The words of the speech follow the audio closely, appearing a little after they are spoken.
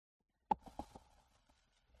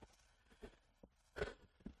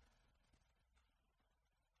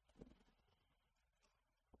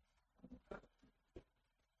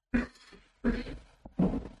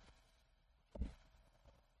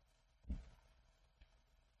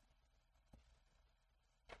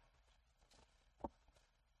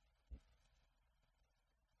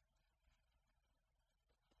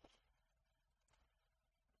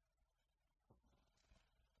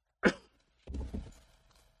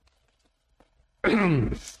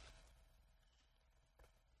The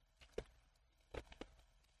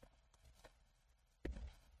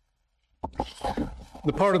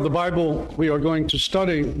part of the Bible we are going to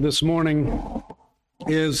study this morning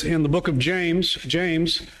is in the book of James,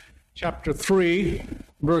 chapter 3,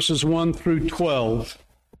 verses 1 through 12.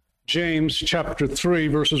 James chapter 3,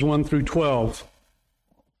 verses 1 through 12.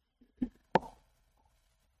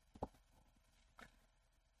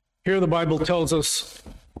 Here the Bible tells us,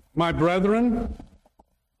 "My brethren,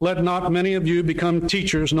 let not many of you become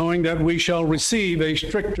teachers, knowing that we shall receive a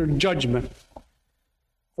stricter judgment.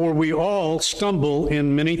 For we all stumble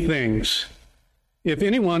in many things. If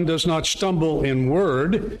anyone does not stumble in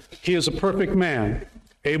word, he is a perfect man,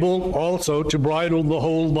 able also to bridle the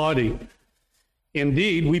whole body.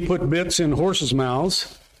 Indeed, we put bits in horses'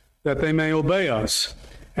 mouths that they may obey us,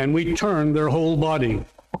 and we turn their whole body.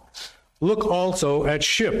 Look also at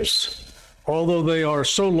ships. Although they are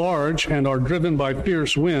so large and are driven by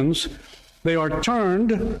fierce winds, they are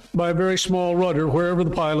turned by a very small rudder wherever the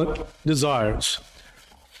pilot desires.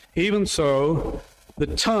 Even so, the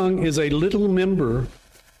tongue is a little member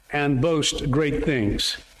and boasts great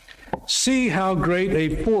things. See how great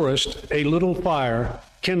a forest a little fire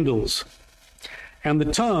kindles. And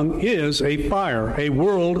the tongue is a fire, a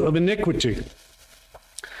world of iniquity.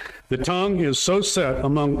 The tongue is so set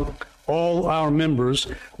among all our members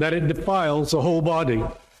that it defiles the whole body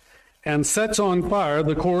and sets on fire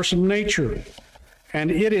the course of nature,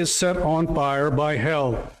 and it is set on fire by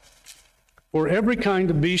hell. For every kind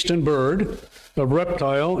of beast and bird, of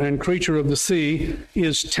reptile and creature of the sea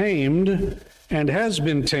is tamed and has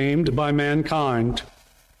been tamed by mankind.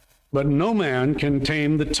 But no man can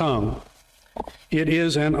tame the tongue. It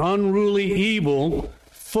is an unruly evil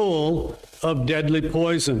full of deadly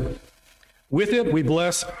poison. With it we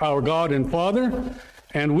bless our God and Father,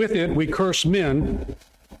 and with it we curse men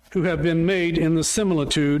who have been made in the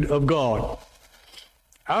similitude of God.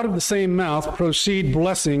 Out of the same mouth proceed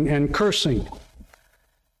blessing and cursing.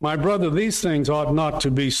 My brother, these things ought not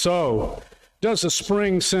to be so. Does a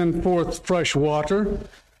spring send forth fresh water,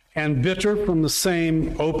 and bitter from the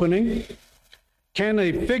same opening? Can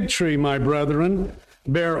a fig tree, my brethren,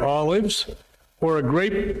 bear olives, or a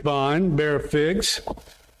grapevine bear figs?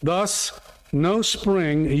 Thus, no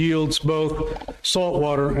spring yields both salt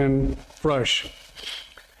water and fresh."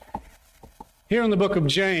 Here in the book of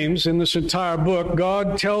James, in this entire book,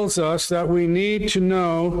 God tells us that we need to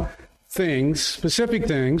know things, specific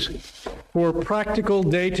things, for practical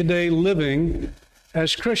day-to-day living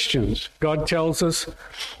as Christians. God tells us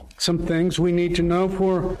some things we need to know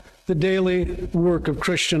for the daily work of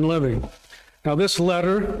Christian living. Now, this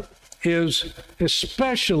letter is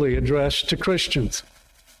especially addressed to Christians.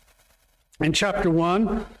 In chapter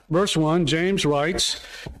 1, verse 1, James writes,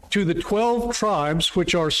 "To the 12 tribes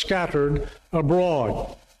which are scattered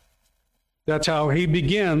abroad." That's how he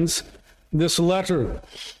begins this letter.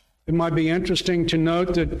 It might be interesting to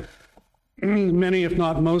note that many, if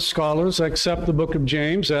not most scholars, accept the book of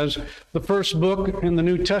James as the first book in the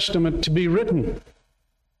New Testament to be written.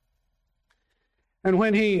 And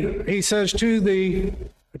when he says to the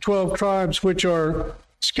 12 tribes which are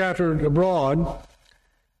scattered abroad,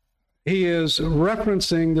 he is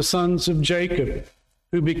referencing the sons of Jacob,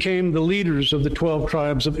 who became the leaders of the 12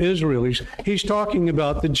 tribes of Israel. He's talking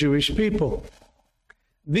about the Jewish people.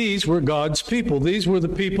 These were God's people. These were the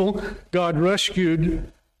people God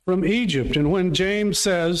rescued from Egypt. And when James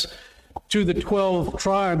says to the 12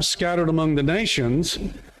 tribes scattered among the nations,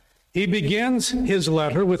 he begins his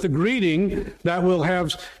letter with a greeting that will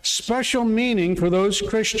have special meaning for those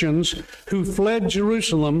Christians who fled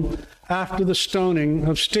Jerusalem after the stoning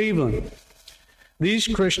of Stephen. These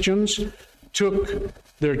Christians took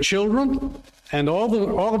their children and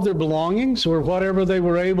all of their belongings, or whatever they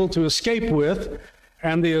were able to escape with,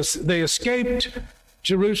 and they escaped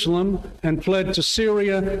Jerusalem and fled to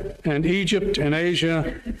Syria and Egypt and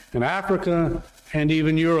Asia and Africa and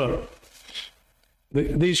even Europe.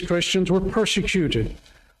 These Christians were persecuted.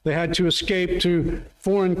 They had to escape to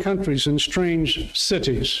foreign countries and strange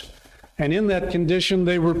cities. And in that condition,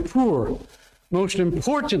 they were poor. Most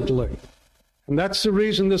importantly, and that's the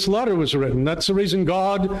reason this letter was written. That's the reason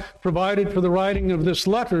God provided for the writing of this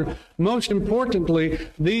letter. Most importantly,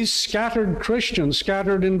 these scattered Christians,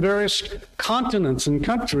 scattered in various continents and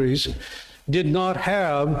countries, did not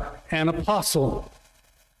have an apostle.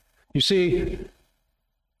 You see,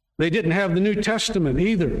 they didn't have the New Testament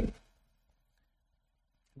either.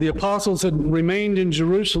 The apostles had remained in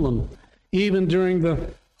Jerusalem even during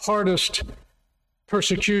the hardest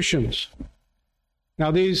persecutions. Now,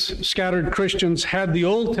 these scattered Christians had the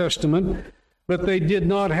Old Testament, but they did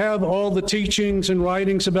not have all the teachings and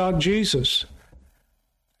writings about Jesus.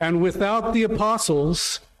 And without the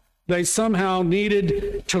apostles, they somehow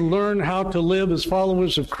needed to learn how to live as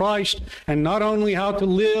followers of Christ, and not only how to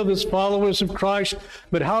live as followers of Christ,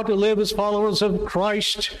 but how to live as followers of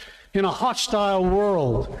Christ in a hostile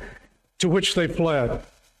world to which they fled.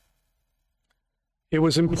 It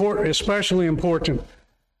was important, especially important,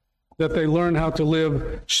 that they learn how to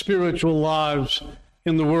live spiritual lives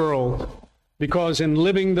in the world, because in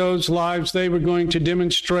living those lives, they were going to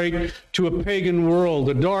demonstrate to a pagan world,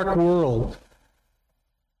 a dark world,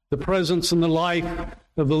 the presence and the life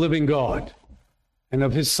of the living God and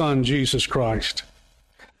of his Son, Jesus Christ.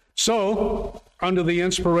 So, under the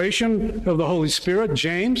inspiration of the Holy Spirit,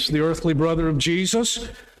 James, the earthly brother of Jesus,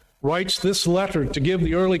 writes this letter to give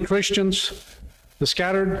the early Christians, the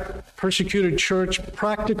scattered, persecuted church,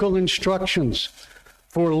 practical instructions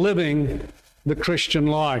for living the Christian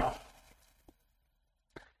life.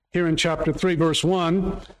 Here in chapter 3, verse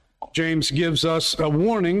 1, James gives us a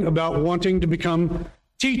warning about wanting to become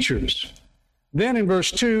teachers. Then in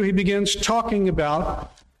verse 2, he begins talking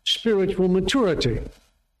about spiritual maturity.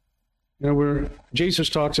 You know, where Jesus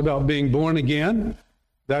talks about being born again.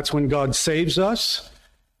 That's when God saves us.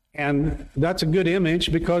 And that's a good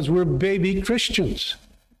image because we're baby Christians.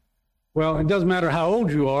 Well, it doesn't matter how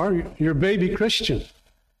old you are, you're a baby Christian.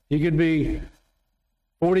 You could be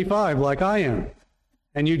 45 like I am,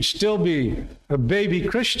 and you'd still be a baby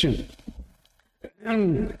Christian.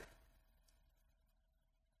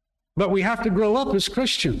 But we have to grow up as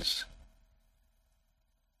Christians.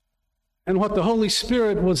 And what the Holy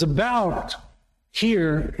Spirit was about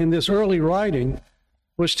here in this early writing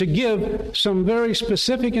was to give some very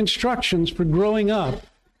specific instructions for growing up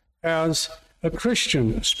as a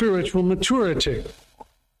Christian, spiritual maturity.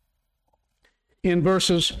 In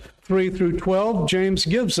verses 3 through 12, James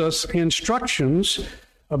gives us instructions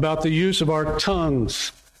about the use of our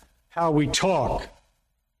tongues, how we talk.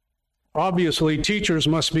 Obviously, teachers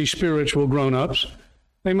must be spiritual grown-ups.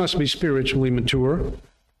 They must be spiritually mature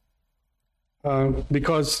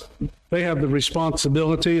because they have the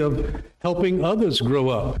responsibility of helping others grow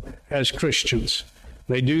up as Christians.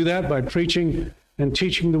 They do that by preaching and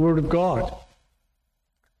teaching the Word of God.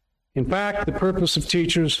 In fact, the purpose of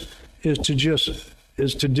teachers is to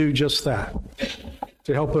do just that,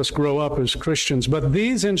 to help us grow up as Christians. But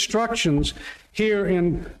these instructions here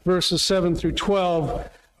in verses 7 through 12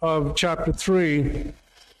 of chapter 3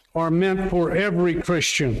 are meant for every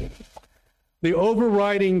Christian. The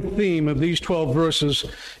overriding theme of these 12 verses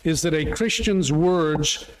is that a Christian's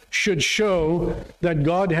words should show that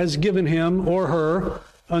God has given him or her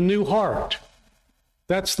a new heart.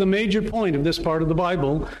 That's the major point of this part of the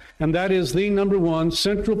Bible, and that is the number one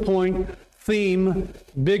central point, theme,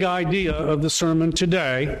 big idea of the sermon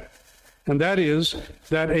today, and that is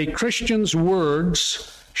that a Christian's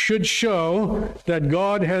words should show that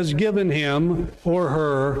God has given him or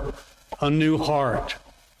her a new heart.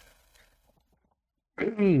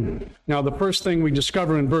 Now, the first thing we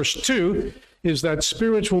discover in verse 2 is that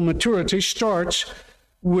spiritual maturity starts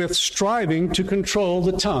with striving to control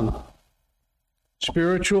the tongue.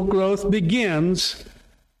 Spiritual growth begins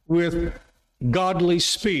with godly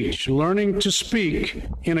speech, learning to speak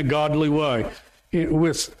in a godly way,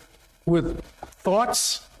 with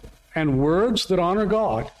thoughts and words that honor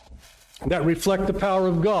God, that reflect the power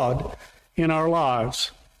of God in our lives.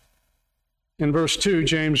 In verse 2,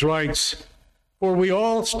 James writes, "For we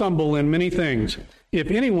all stumble in many things. If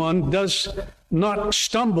anyone does not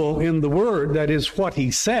stumble in the word," that is what he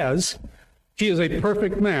says, "he is a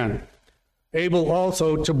perfect man, able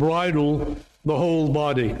also to bridle the whole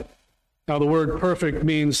body." Now, the word perfect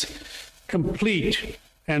means complete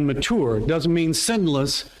and mature. It doesn't mean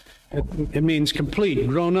sinless. It means complete,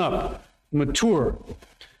 grown up, mature.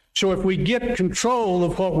 So if we get control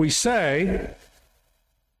of what we say,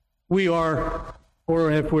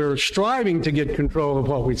 or if we're striving to get control of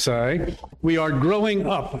what we say, we are growing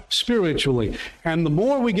up spiritually. And the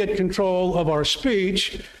more we get control of our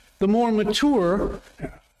speech, the more mature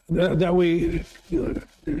that we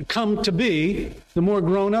come to be, the more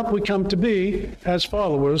grown up we come to be as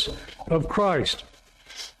followers of Christ.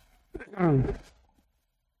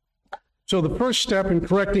 So the first step in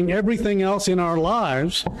correcting everything else in our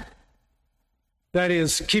lives, that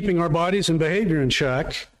is keeping our bodies and behavior in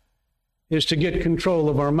check, is to get control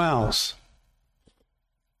of our mouths.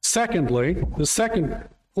 Secondly, the second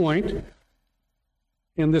point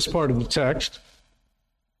in this part of the text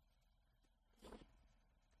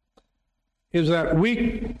is that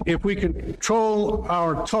if we can control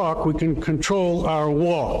our talk, we can control our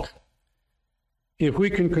walk. If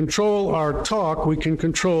we can control our talk, we can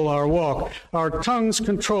control our walk. Our tongues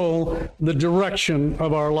control the direction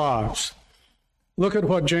of our lives. Look at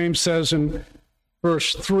what James says in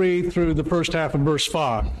verse 3 through the first half of verse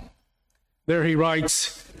 5. There he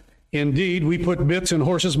writes, "Indeed, we put bits in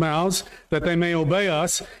horses' mouths that they may obey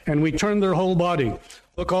us, and we turn their whole body.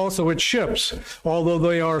 Look also at ships. Although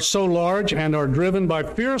they are so large and are driven by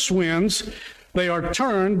fierce winds, they are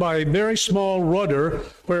turned by a very small rudder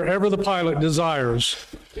wherever the pilot desires.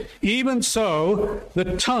 Even so,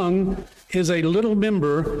 the tongue is a little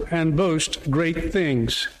member and boasts great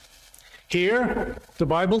things." Here, the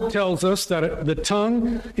Bible tells us that the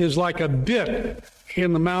tongue is like a bit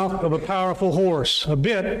in the mouth of a powerful horse. A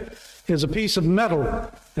bit is a piece of metal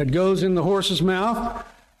that goes in the horse's mouth.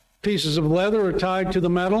 Pieces of leather are tied to the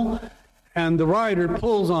metal, and the rider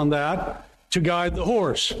pulls on that to guide the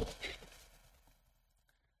horse.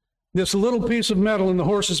 This little piece of metal in the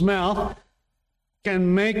horse's mouth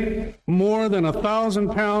can make more than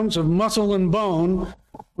 1,000 pounds of muscle and bone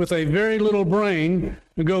with a very little brain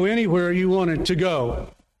to go anywhere you want it to go.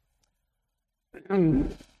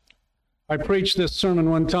 And I preached this sermon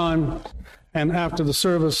one time, and after the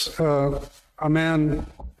service, a man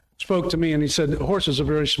spoke to me and he said, "Horses are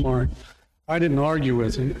very smart." I didn't argue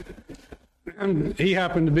with him. And he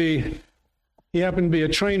happened to be a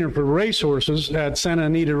trainer for racehorses at Santa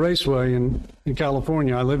Anita Raceway in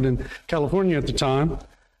California. I lived in California at the time.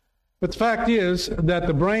 But the fact is that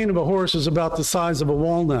the brain of a horse is about the size of a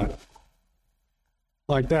walnut,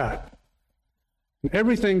 like that. And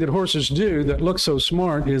everything that horses do that looks so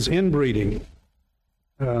smart is inbreeding.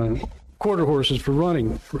 Quarter horses for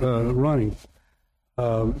running,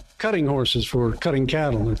 cutting horses for cutting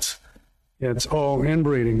cattle. It's all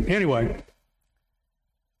inbreeding. Anyway,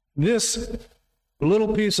 this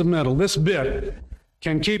little piece of metal, this bit,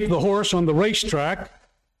 can keep the horse on the racetrack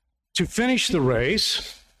to finish the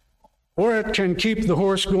race, or it can keep the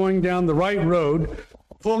horse going down the right road,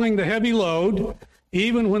 pulling the heavy load,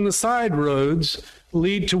 even when the side roads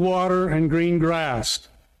lead to water and green grass.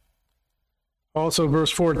 Also,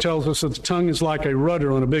 verse 4 tells us that the tongue is like a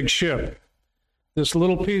rudder on a big ship. This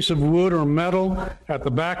little piece of wood or metal at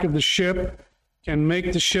the back of the ship can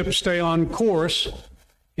make the ship stay on course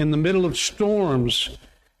in the middle of storms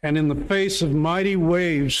and in the face of mighty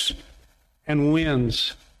waves and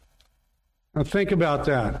winds. Now think about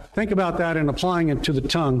that. Think about that and applying it to the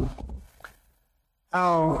tongue.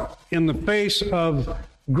 How in the face of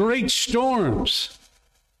great storms,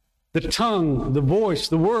 the tongue, the voice,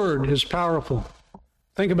 the word is powerful.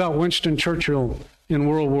 Think about Winston Churchill in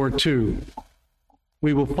World War II.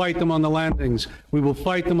 We will fight them on the landings. We will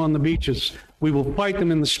fight them on the beaches. We will fight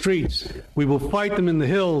them in the streets. We will fight them in the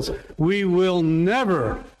hills. We will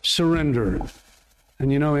never surrender.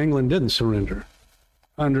 And you know, England didn't surrender.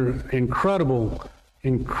 Under incredible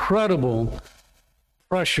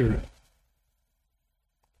pressure,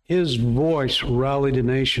 his voice rallied a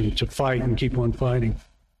nation to fight and keep on fighting.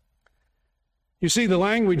 You see, the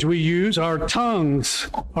language we use, our tongues,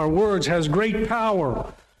 our words, has great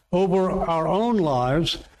power over our own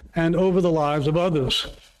lives and over the lives of others.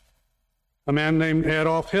 A man named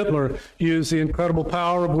Adolf Hitler used the incredible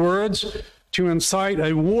power of words to incite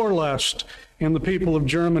a war lust in the people of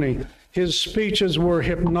Germany. His speeches were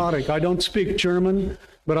hypnotic. I don't speak German,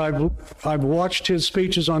 but I've watched his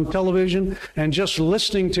speeches on television, and just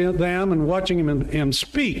listening to them and watching him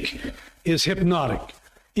speak is hypnotic.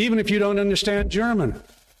 Even if you don't understand German,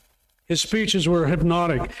 his speeches were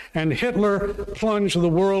hypnotic. And Hitler plunged the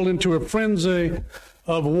world into a frenzy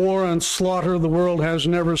of war and slaughter the world has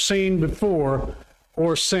never seen before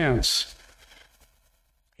or since.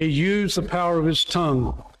 He used the power of his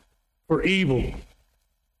tongue for evil.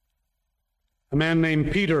 A man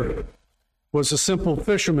named Peter was a simple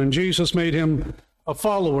fisherman. Jesus made him a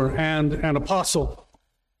follower and an apostle.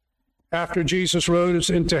 After Jesus rose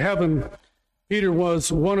into heaven, Peter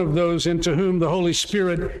was one of those into whom the Holy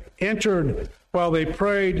Spirit entered while they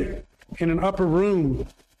prayed in an upper room.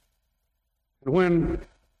 When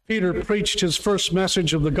Peter preached his first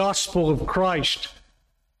message of the gospel of Christ,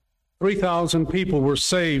 3,000 people were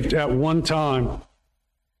saved at one time.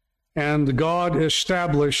 And God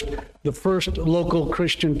established the first local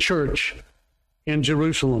Christian church in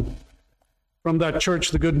Jerusalem. From that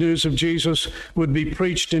church, the good news of Jesus would be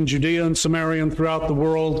preached in Judea and Samaria and throughout the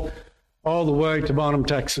world, all the way to Bonham,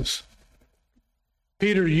 Texas.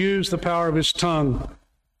 Peter used the power of his tongue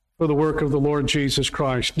for the work of the Lord Jesus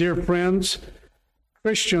Christ. Dear friends,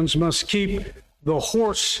 Christians must keep the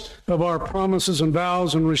horse of our promises and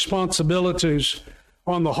vows and responsibilities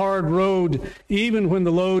on the hard road, even when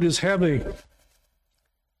the load is heavy.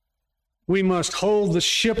 We must hold the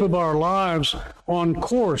ship of our lives on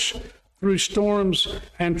course through storms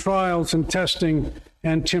and trials and testing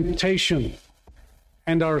and temptation.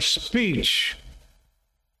 And our speech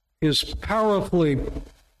is powerfully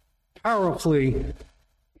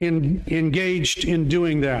engaged in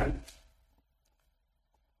doing that.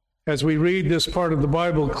 As we read this part of the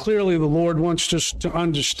Bible, clearly the Lord wants us to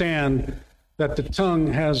understand that the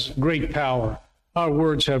tongue has great power. Our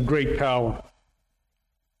words have great power.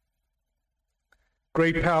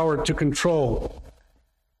 Great power to control.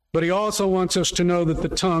 But he also wants us to know that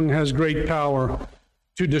the tongue has great power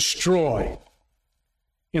to destroy.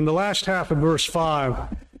 In the last half of verse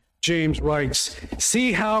 5, James writes,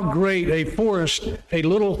 "See how great a forest a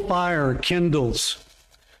little fire kindles.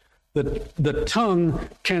 The tongue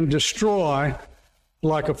can destroy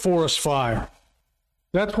like a forest fire."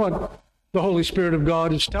 That's what the Holy Spirit of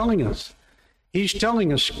God is telling us. He's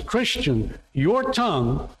telling us, Christian, your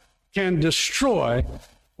tongue can destroy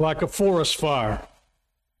like a forest fire.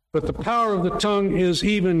 But the power of the tongue is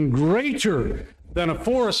even greater than a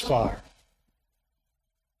forest fire,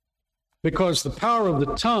 because the power of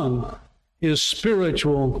the tongue is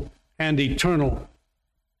spiritual and eternal.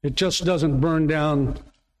 It just doesn't burn down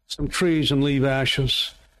some trees and leave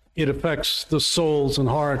ashes. It affects the souls and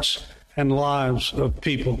hearts and lives of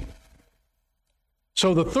people.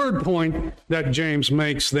 So the third point that James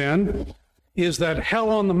makes then is that hell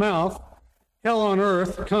on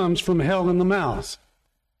earth comes from hell in the mouth.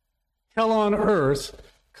 Hell on earth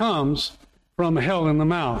comes from hell in the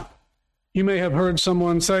mouth. You may have heard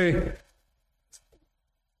someone say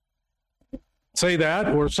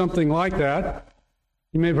that or something like that.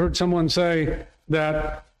 You may have heard someone say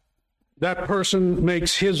that that person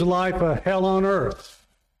makes his life a hell on earth.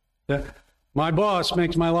 That my boss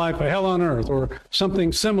makes my life a hell on earth, or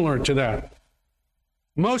something similar to that.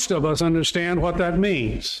 Most of us understand what that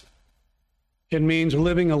means. It means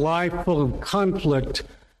living a life full of conflict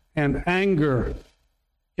and anger.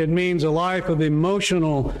 It means a life of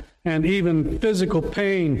emotional and even physical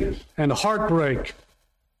pain and heartbreak.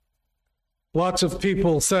 Lots of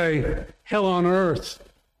people say hell on earth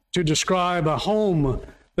to describe a home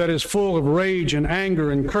that is full of rage and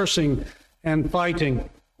anger and cursing and fighting.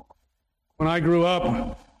 When I grew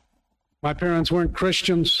up, my parents weren't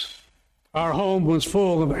Christians. Our home was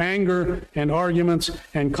full of anger and arguments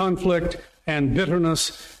and conflict and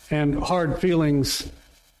bitterness and hard feelings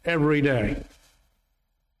every day.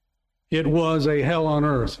 It was a hell on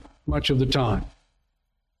earth much of the time.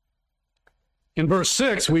 In verse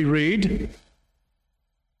 6, we read,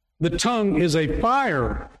 "The tongue is a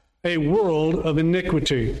fire, a world of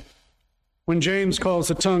iniquity." When James calls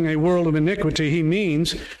the tongue a world of iniquity, he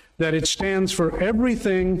means that it stands for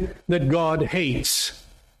everything that God hates.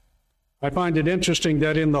 I find it interesting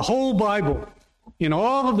that in the whole Bible, in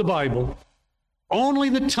all of the Bible, only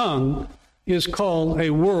the tongue is called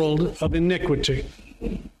a world of iniquity.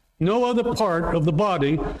 No other part of the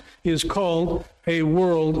body is called a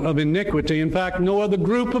world of iniquity. In fact, no other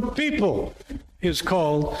group of people is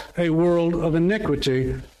called a world of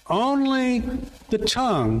iniquity. Only the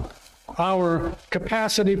tongue, our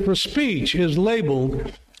capacity for speech, is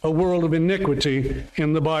labeled a world of iniquity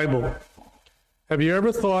in the Bible. Have you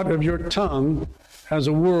ever thought of your tongue as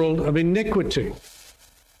a world of iniquity?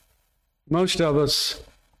 Most of us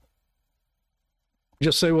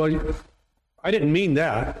just say, well, I didn't mean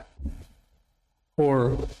that.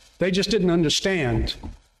 Or they just didn't understand.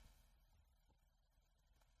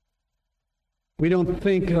 We don't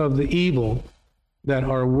think of the evil that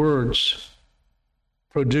our words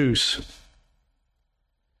produce.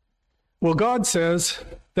 Well, God says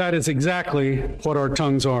that is exactly what our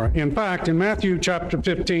tongues are. In fact, in Matthew chapter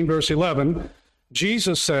 15, verse 11,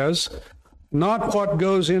 Jesus says, "Not what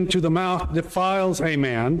goes into the mouth defiles a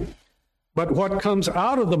man, but what comes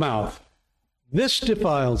out of the mouth, this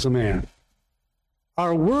defiles a man."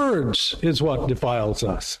 Our words is what defiles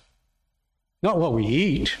us, not what we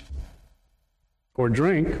eat or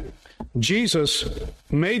drink. Jesus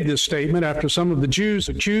made this statement after some of the Jews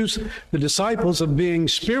accused the disciples of being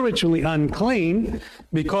spiritually unclean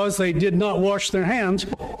because they did not wash their hands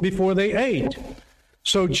before they ate.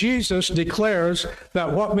 So Jesus declares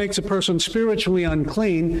that what makes a person spiritually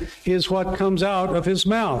unclean is what comes out of his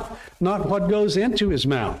mouth, not what goes into his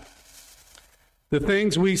mouth. The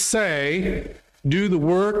things we say do the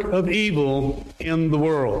work of evil in the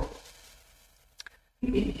world.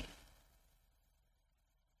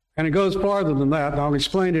 And it goes farther than that. I'll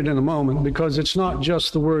explain it in a moment, because it's not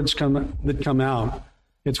just the words that come out.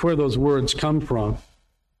 It's where those words come from.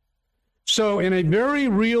 So in a very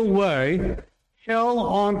real way, hell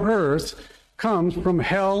on earth comes from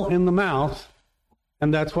hell in the mouth,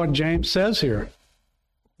 and that's what James says here.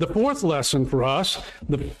 The fourth lesson for us,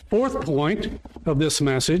 the fourth point of this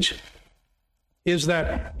message, is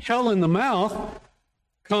that hell in the mouth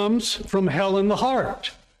comes from hell in the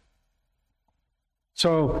heart.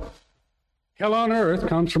 So hell on earth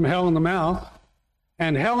comes from hell in the mouth,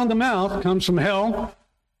 and hell in the mouth comes from hell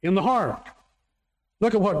in the heart.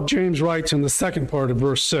 Look at what James writes in the second part of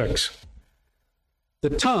verse 6. The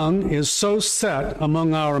tongue is so set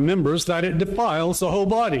among our members that it defiles the whole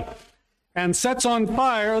body and sets on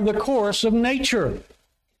fire the course of nature.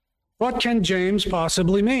 What can James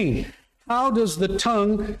possibly mean? How does the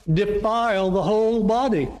tongue defile the whole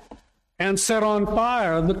body and set on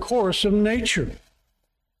fire the course of nature?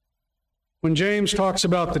 When James talks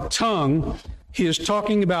about the tongue, he is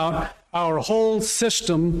talking about our whole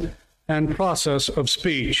system and process of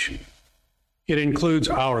speech. It includes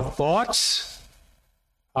our thoughts,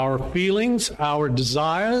 our feelings, our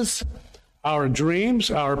desires, our dreams,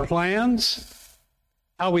 our plans,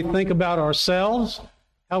 how we think about ourselves,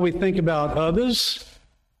 how we think about others,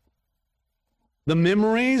 the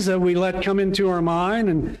memories that we let come into our mind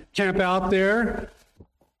and camp out there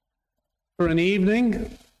for an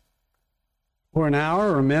evening, or an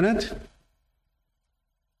hour or a minute.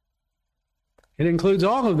 It includes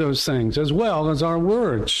all of those things as well as our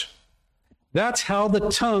words. That's how the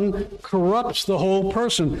tongue corrupts the whole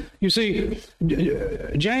person. You see,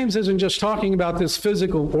 James isn't just talking about this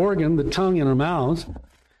physical organ, the tongue in our mouths.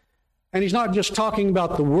 And he's not just talking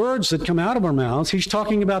about the words that come out of our mouths. He's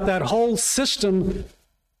talking about that whole system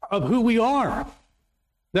of who we are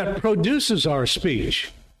that produces our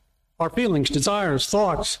speech, our feelings, desires,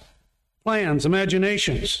 thoughts, plans,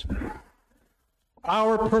 imaginations.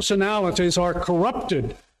 Our personalities are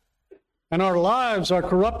corrupted, and our lives are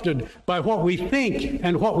corrupted by what we think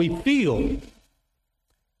and what we feel.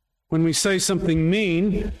 When we say something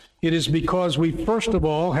mean, it is because we, first of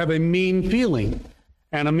all, have a mean feeling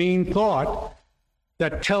and a mean thought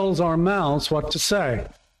that tells our mouths what to say.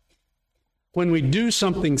 When we do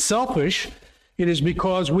something selfish, it is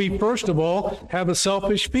because we, first of all, have a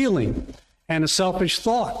selfish feeling and a selfish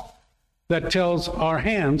thought that tells our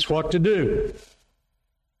hands what to do.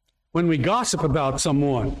 When we gossip about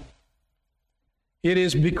someone, it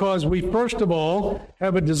is because we, first of all,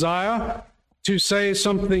 have a desire to say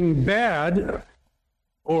something bad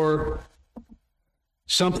or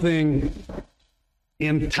something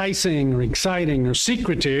enticing or exciting or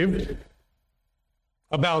secretive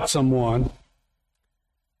about someone.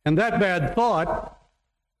 And that bad thought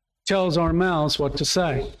tells our mouths what to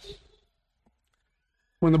say.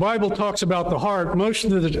 When the Bible talks about the heart, most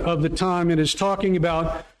of the time it is talking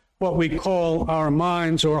about what we call our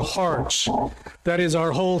minds or hearts. That is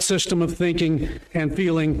our whole system of thinking and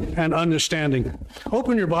feeling and understanding.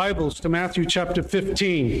 Open your Bibles to Matthew chapter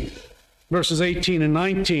 15, verses 18 and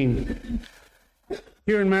 19.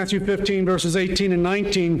 Here in Matthew 15, verses 18 and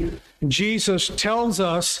 19, Jesus tells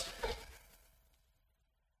us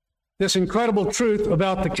this incredible truth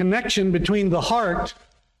about the connection between the heart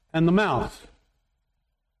and the mouth.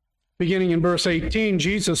 Beginning in verse 18,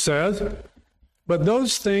 Jesus says, "But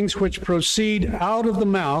those things which proceed out of the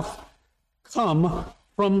mouth come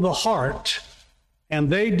from the heart, and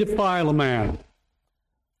they defile a man.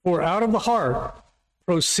 For out of the heart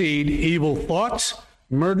proceed evil thoughts,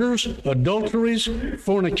 murders, adulteries,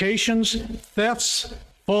 fornications, thefts,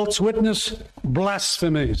 false witness,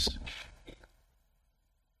 blasphemies."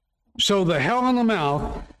 So the hell in the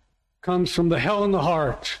mouth comes from the hell in the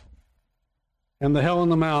heart, and the hell in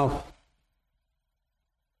the mouth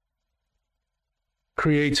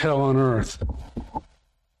creates hell on earth.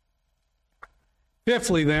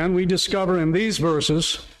 Fifthly, then, we discover in these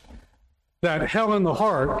verses that hell in the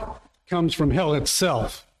heart comes from hell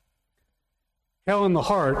itself. Hell in the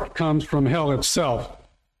heart comes from hell itself.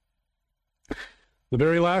 The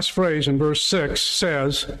very last phrase in verse 6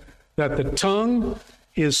 says that the tongue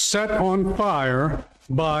is set on fire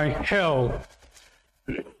by hell.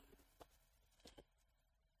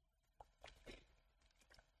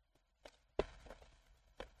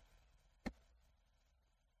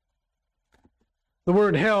 The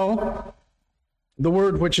word hell, the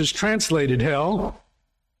word which is translated hell,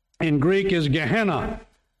 in Greek is Gehenna,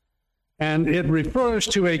 and it refers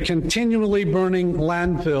to a continually burning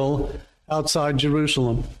landfill outside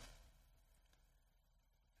Jerusalem.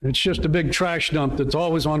 It's just a big trash dump that's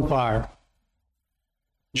always on fire.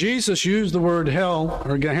 Jesus used the word hell,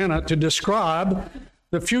 or Gehenna, to describe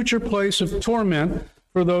the future place of torment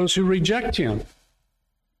for those who reject him.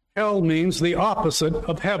 Hell means the opposite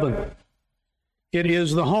of heaven. It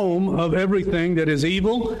is the home of everything that is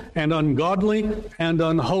evil and ungodly and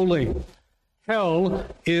unholy. Hell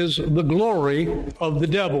is the glory of the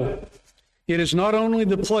devil. It is not only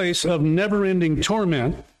the place of never-ending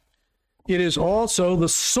torment, it is also the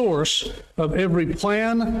source of every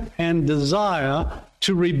plan and desire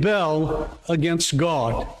to rebel against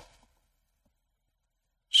God.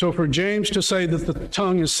 So for James to say that the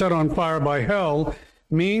tongue is set on fire by hell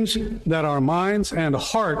means that our minds and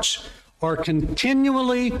hearts are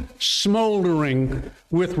continually smoldering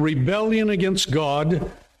with rebellion against God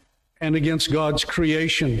and against God's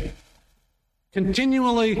creation.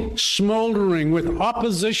 Continually smoldering with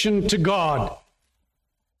opposition to God.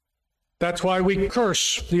 That's why we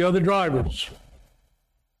curse the other drivers.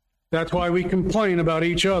 That's why we complain about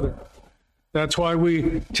each other. That's why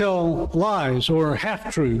we tell lies or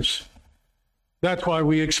half-truths. That's why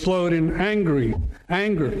we explode in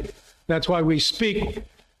anger. That's why we speak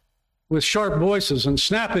with sharp voices and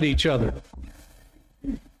snap at each other.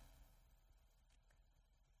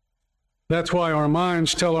 That's why our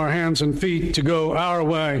minds tell our hands and feet to go our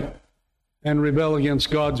way and rebel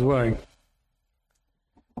against God's way.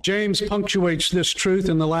 James punctuates this truth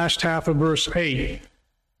in the last half of verse 8,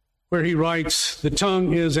 where he writes, "The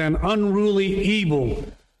tongue is an unruly evil,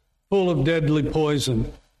 full of deadly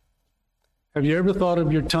poison." Have you ever thought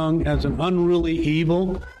of your tongue as an unruly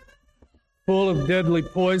evil, full of deadly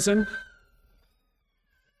poison?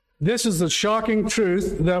 This is the shocking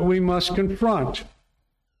truth that we must confront.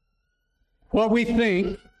 What we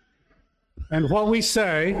think and what we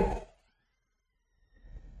say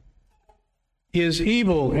is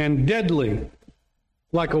evil and deadly,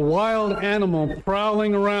 like a wild animal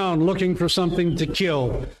prowling around looking for something to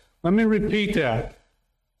kill. Let me repeat that.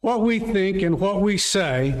 What we think and what we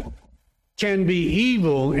say can be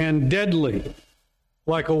evil and deadly,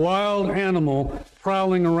 like a wild animal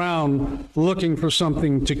prowling around looking for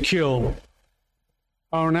something to kill.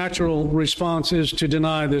 Our natural response is to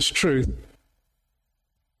deny this truth.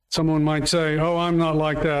 Someone might say, "Oh, I'm not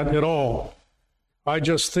like that at all. I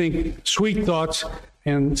just think sweet thoughts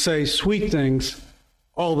and say sweet things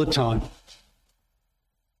all the time."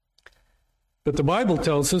 But the Bible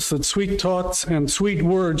tells us that sweet thoughts and sweet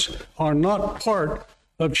words are not part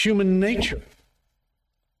of human nature.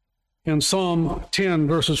 In Psalm 10,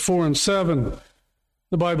 verses 4 and 7,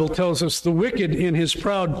 the Bible tells us, "The wicked in his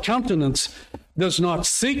proud countenance does not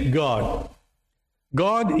seek God.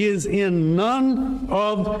 God is in none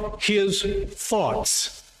of his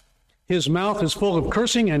thoughts. His mouth is full of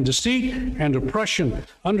cursing and deceit and oppression.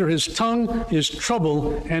 Under his tongue is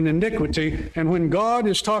trouble and iniquity." And when God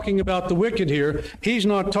is talking about the wicked here, he's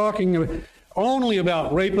not talking only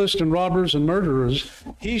about rapists and robbers and murderers.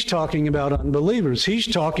 He's talking about unbelievers. He's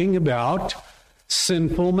talking about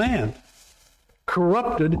sinful man,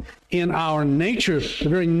 corrupted in our nature, the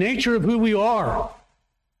very nature of who we are.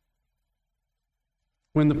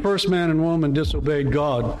 When the first man and woman disobeyed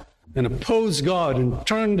God and opposed God and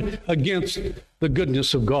turned against the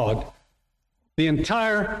goodness of God, the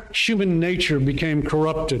entire human nature became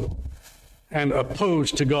corrupted and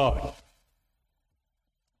opposed to God.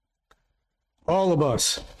 All of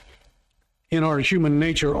us in our human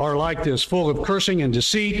nature are like this, full of cursing and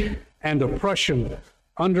deceit and oppression.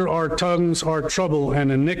 Under our tongues are trouble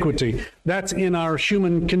and iniquity. That's in our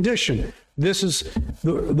human condition. This is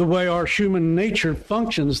the way our human nature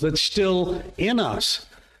functions that's still in us.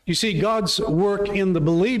 You see, God's work in the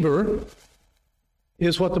believer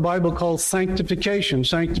is what the Bible calls sanctification.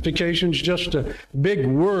 Sanctification is just a big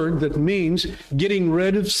word that means getting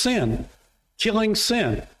rid of sin, killing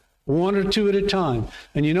sin, one or two at a time.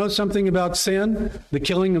 And you know something about sin, the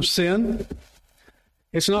killing of sin?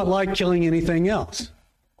 It's not like killing anything else.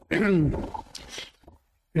 You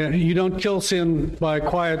don't kill sin by a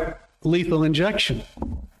quiet, lethal injection.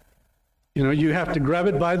 You know, you have to grab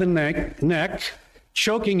it by the neck,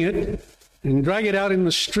 choking it, and drag it out in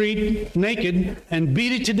the street naked and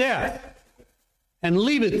beat it to death and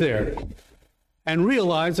leave it there and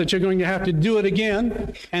realize that you're going to have to do it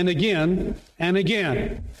again and again and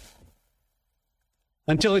again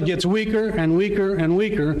until it gets weaker and weaker and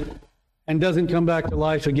weaker and doesn't come back to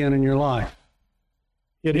life again in your life.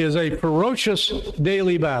 It is a ferocious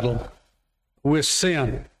daily battle with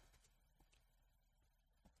sin.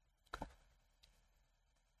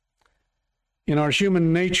 In our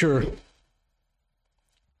human nature,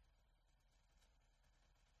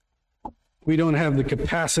 we don't have the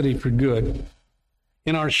capacity for good.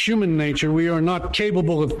 In our human nature, we are not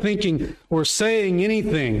capable of thinking or saying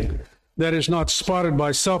anything that is not spotted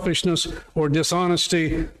by selfishness or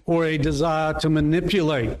dishonesty or a desire to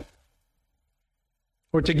manipulate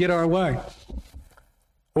or to get our way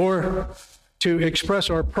or to express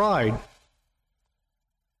our pride,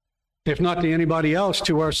 if not to anybody else,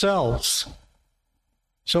 to ourselves.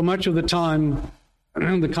 So much of the time,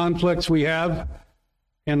 the conflicts we have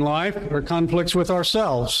in life are conflicts with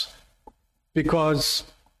ourselves because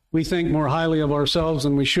we think more highly of ourselves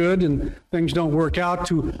than we should, and things don't work out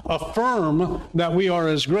to affirm that we are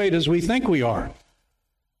as great as we think we are.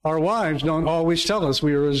 Our wives don't always tell us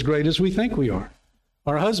we are as great as we think we are.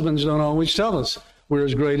 Our husbands don't always tell us we're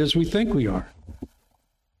as great as we think we are.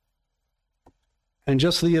 And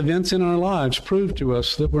just the events in our lives prove to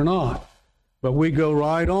us that we're not. But we go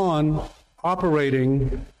right on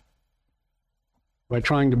operating by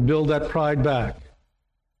trying to build that pride back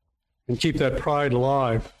and keep that pride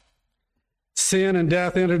alive. Sin and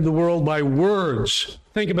death entered the world by words.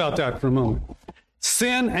 Think about that for a moment.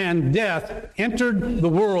 Sin and death entered the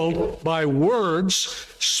world by words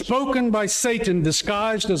spoken by Satan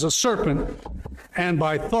disguised as a serpent and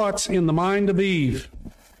by thoughts in the mind of Eve.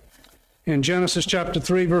 In Genesis chapter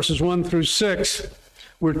 3, verses 1 through 6,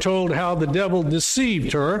 we're told how the devil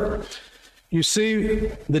deceived her. You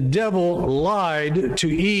see, the devil lied to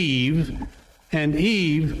Eve, and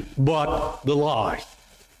Eve bought the lie.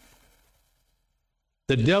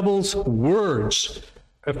 The devil's words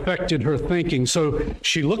affected her thinking. So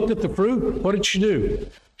she looked at the fruit. What did she do?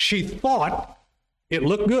 She thought it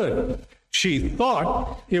looked good. She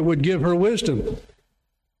thought it would give her wisdom.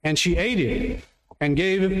 And she ate it and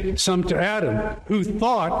gave some to Adam, who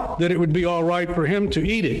thought that it would be all right for him to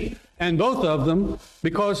eat it. And both of them,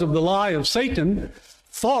 because of the lie of Satan,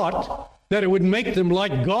 thought that it would make them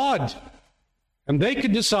like God. And they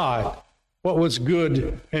could decide what was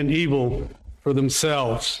good and evil for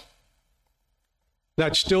themselves.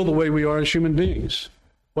 That's still the way we are as human beings.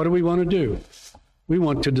 What do we want to do? We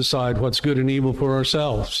want to decide what's good and evil for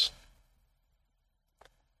ourselves.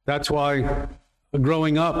 That's why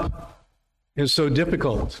growing up is so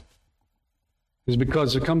difficult, is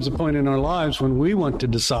because there comes a point in our lives when we want to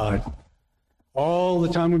decide. All the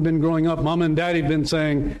time we've been growing up, Mom and Daddy have been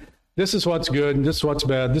saying, this is what's good, and this is what's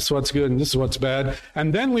bad, this is what's good, and this is what's bad.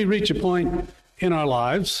 And then we reach a point in our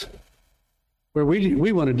lives where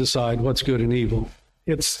we want to decide what's good and evil.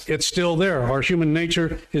 It's still there. Our human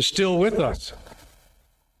nature is still with us.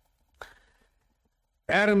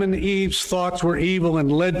 Adam and Eve's thoughts were evil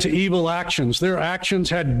and led to evil actions. Their actions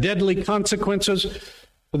had deadly consequences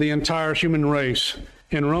for the entire human race.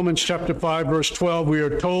 In Romans chapter 5, verse 12, we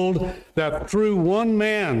are told that through one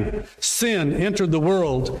man, sin entered the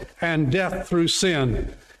world, and death through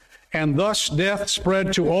sin. And thus death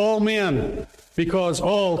spread to all men, because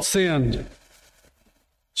all sinned.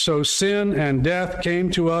 So sin and death came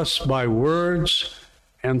to us by words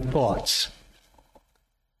and thoughts.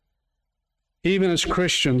 Even as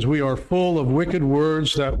Christians, we are full of wicked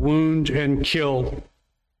words that wound and kill.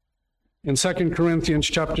 In 2 Corinthians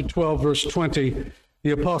chapter 12, verse 20,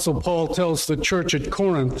 the Apostle Paul tells the church at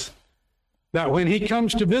Corinth that when he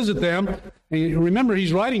comes to visit them, and remember,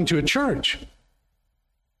 he's writing to a church.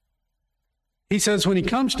 He says when he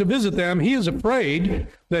comes to visit them, he is afraid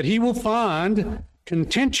that he will find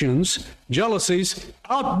contentions, jealousies,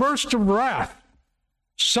 outbursts of wrath,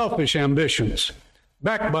 selfish ambitions,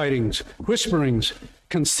 backbitings, whisperings,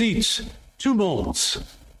 conceits, tumults.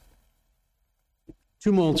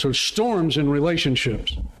 Tumults are storms in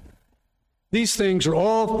relationships. These things are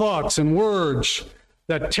all thoughts and words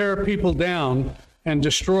that tear people down and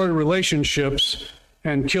destroy relationships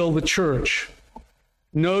and kill the church.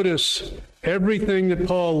 Notice everything that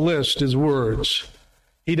Paul lists is words.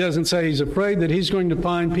 He doesn't say he's afraid that he's going to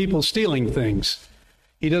find people stealing things.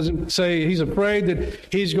 He doesn't say he's afraid that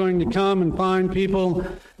he's going to come and find people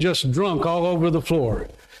just drunk all over the floor.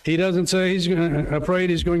 He doesn't say he's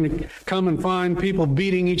afraid he's going to come and find people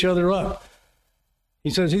beating each other up.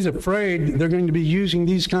 He says he's afraid they're going to be using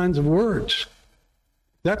these kinds of words.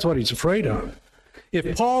 That's what he's afraid of.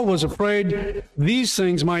 If Paul was afraid these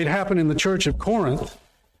things might happen in the church of Corinth,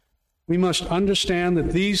 we must understand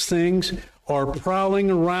that these things are prowling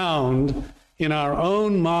around in our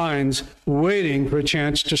own minds, waiting for a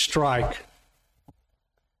chance to strike.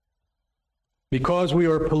 Because we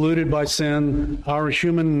are polluted by sin, our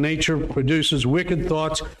human nature produces wicked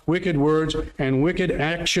thoughts, wicked words, and wicked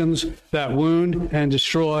actions that wound and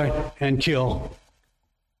destroy and kill.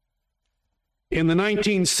 In the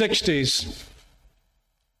 1960s,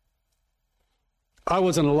 I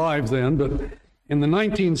wasn't alive then, but in the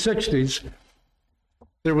 1960s,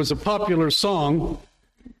 there was a popular song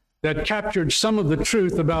that captured some of the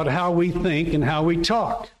truth about how we think and how we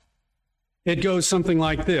talk. It goes something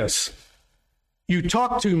like this. You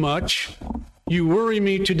talk too much, you worry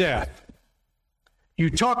me to death.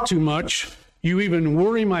 You talk too much, you even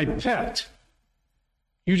worry my pet.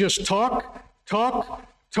 You just talk, talk,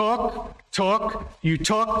 talk, talk. You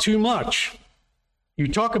talk too much. You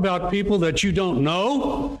talk about people that you don't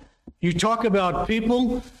know. You talk about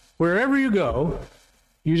people wherever you go.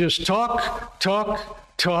 You just talk, talk,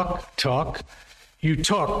 talk, talk. You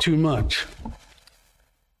talk too much.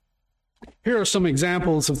 Here are some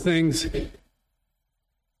examples of things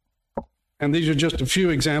And these are just a few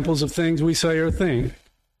examples of things we say or think.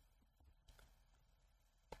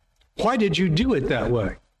 Why did you do it that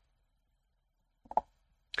way?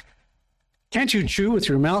 Can't you chew with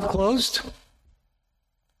your mouth closed?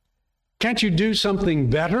 Can't you do something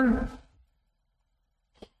better?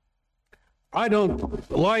 I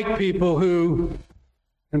don't like people who,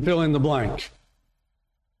 and fill in the blank,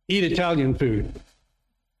 eat Italian food,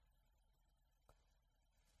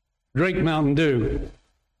 drink Mountain Dew,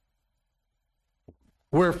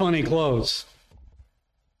 wear funny clothes.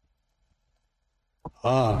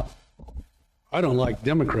 I don't like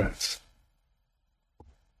Democrats,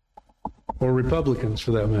 or Republicans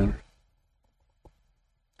for that matter.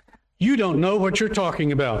 You don't know what you're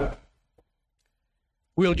talking about.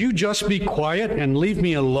 Will you just be quiet and leave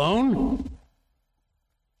me alone?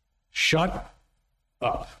 Shut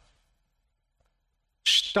up.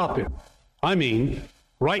 Stop it. I mean,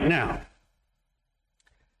 right now.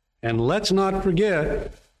 And let's not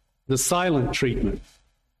forget the silent treatment.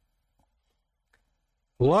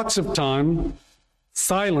 Lots of time,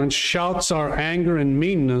 silence shouts our anger and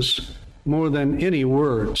meanness more than any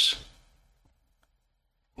words.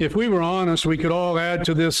 If we were honest, we could all add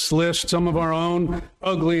to this list some of our own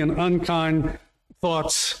ugly and unkind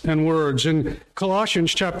thoughts and words. In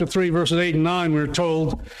Colossians chapter 3, verses 8 and 9, we're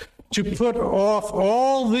told to put off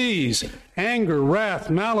all these: anger, wrath,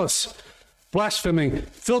 malice, blasphemy,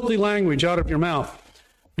 filthy language out of your mouth.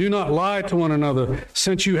 Do not lie to one another,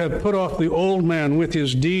 since you have put off the old man with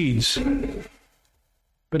his deeds.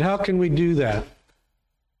 But how can we do that?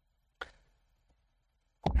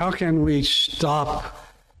 How can we stop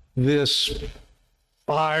this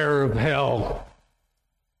fire of hell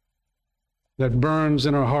that burns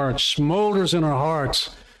in our hearts, smolders in our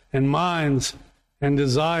hearts and minds and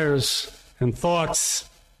desires and thoughts?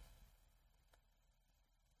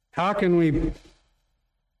 How can we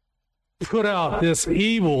put out this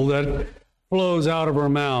evil that flows out of our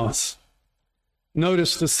mouths?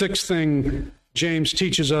 Notice the sixth thing James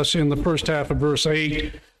teaches us in the first half of verse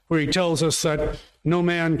 8, where he tells us that no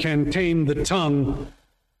man can tame the tongue.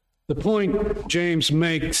 The point James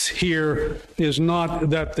makes here is not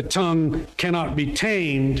that the tongue cannot be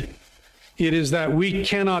tamed. It is that we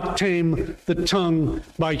cannot tame the tongue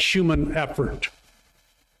by human effort.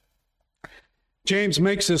 James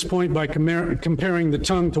makes this point by comparing the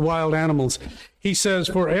tongue to wild animals. He says,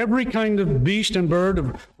 for every kind of beast and bird,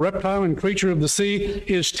 of reptile and creature of the sea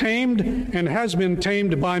is tamed and has been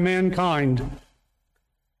tamed by mankind.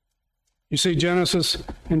 You see,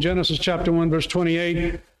 in Genesis chapter 1, verse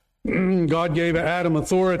 28, God gave Adam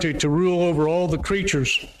authority to rule over all the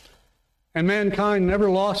creatures. And mankind never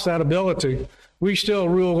lost that ability. We still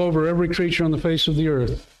rule over every creature on the face of the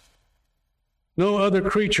earth. No other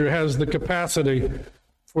creature has the capacity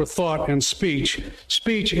for thought and speech.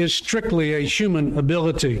 Speech is strictly a human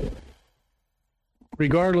ability.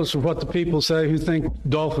 Regardless of what the people say who think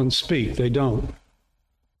dolphins speak, they don't.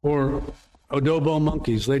 Or Odobo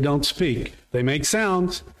monkeys, they don't speak. They make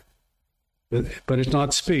sounds, but it's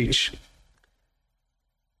not speech.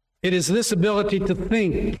 It is this ability to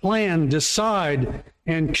think, plan, decide,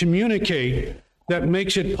 and communicate that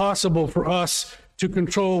makes it possible for us to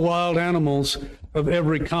control wild animals of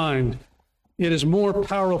every kind. It is more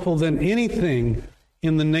powerful than anything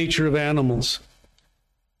in the nature of animals.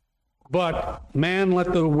 But man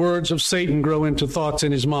let the words of Satan grow into thoughts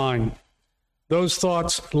in his mind. Those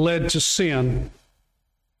thoughts led to sin.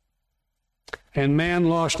 And man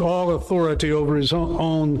lost all authority over his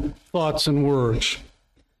own thoughts and words.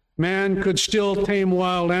 Man could still tame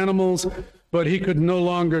wild animals, but he could no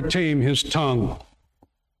longer tame his tongue.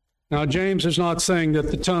 Now, James is not saying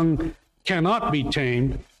that the tongue cannot be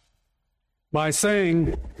tamed. By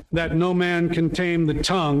saying that no man can tame the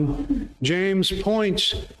tongue, James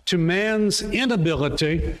points to man's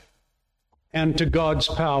inability and to God's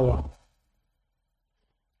power.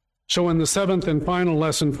 So in the seventh and final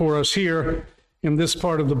lesson for us here in this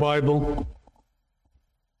part of the Bible,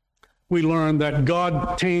 we learn that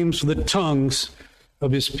God tames the tongues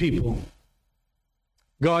of his people.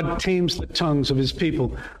 God tames the tongues of his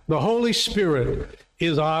people. The Holy Spirit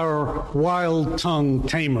is our wild tongue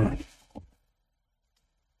tamer.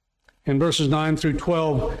 In verses 9 through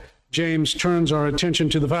 12, James turns our attention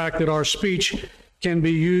to the fact that our speech can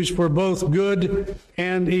be used for both good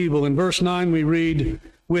and evil. In verse 9 we read,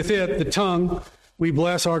 with it, the tongue, we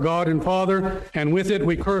bless our God and Father, and with it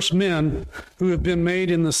we curse men who have been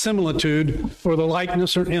made in the similitude or the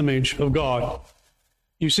likeness or image of God.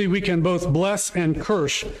 You see, we can both bless and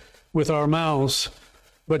curse with our mouths,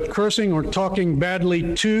 but cursing or talking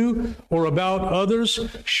badly to or about others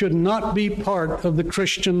should not be part of the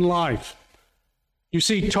Christian life. You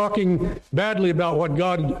see, talking badly about what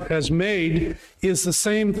God has made is the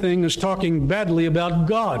same thing as talking badly about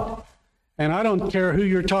God. And I don't care who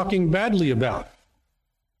you're talking badly about.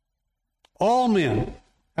 All men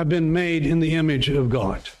have been made in the image of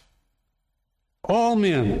God. All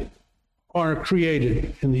men are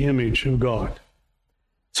created in the image of God.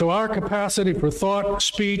 So our capacity for thought,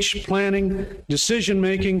 speech, planning,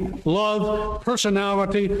 decision-making, love,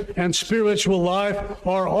 personality, and spiritual life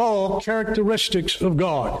are all characteristics of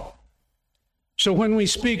God. So when we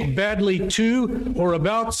speak badly to or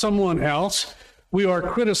about someone else, we are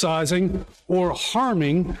criticizing or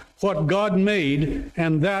harming what God made,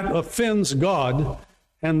 and that offends God,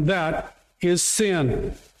 and that is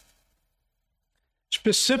sin.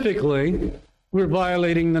 Specifically, we're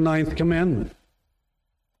violating the 9th commandment.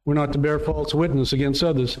 We're not to bear false witness against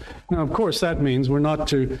others. Now, of course, that means we're not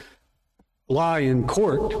to lie in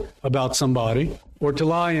court about somebody or to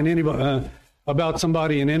lie about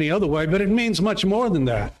somebody in any other way, but it means much more than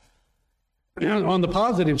that. On the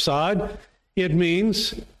positive side, it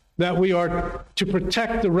means that we are to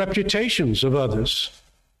protect the reputations of others.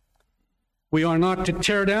 We are not to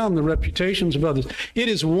tear down the reputations of others. It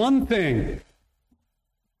is one thing.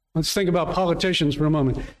 Let's think about politicians for a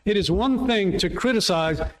moment. It is one thing to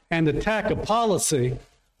criticize and attack a policy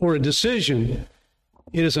or a decision.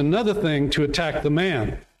 It is another thing to attack the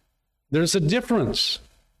man. There's a difference.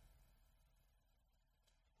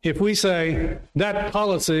 If we say that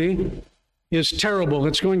policy is terrible,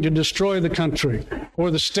 it's going to destroy the country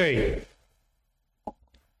or the state,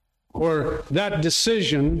 or that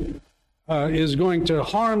decision is going to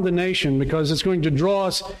harm the nation because it's going to draw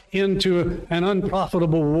us into an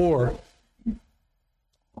unprofitable war,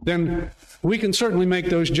 then we can certainly make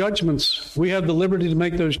those judgments. We have the liberty to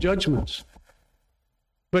make those judgments.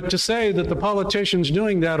 But to say that the politicians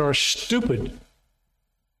doing that are stupid,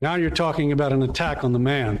 now you're talking about an attack on the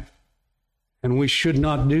man, and we should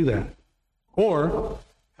not do that. Or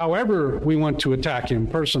however we want to attack him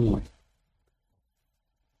personally.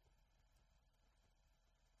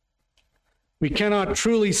 We cannot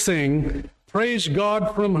truly sing, "Praise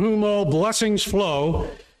God from whom all blessings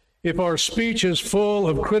flow," if our speech is full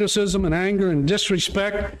of criticism and anger and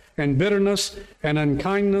disrespect and bitterness and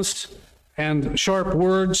unkindness and sharp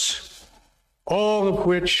words, all of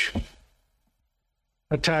which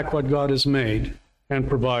attack what God has made and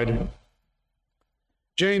provided.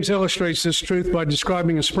 James illustrates this truth by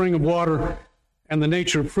describing a spring of water and the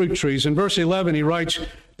nature of fruit trees. In verse 11, he writes,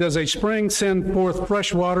 "Does a spring send forth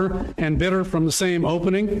fresh water and bitter from the same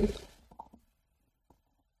opening?"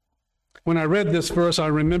 When I read this verse, I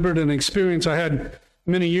remembered an experience I had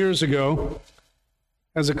many years ago.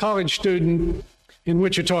 As a college student in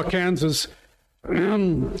Wichita, Kansas,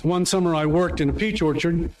 one summer I worked in a peach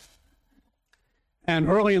orchard. And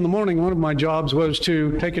early in the morning, one of my jobs was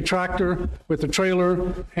to take a tractor with a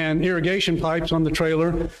trailer and irrigation pipes on the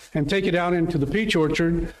trailer and take it out into the peach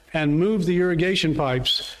orchard and move the irrigation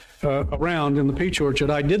pipes around in the peach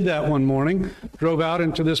orchard. I did that one morning, drove out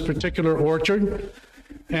into this particular orchard,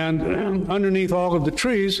 and underneath all of the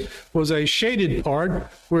trees was a shaded part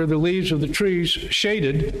where the leaves of the trees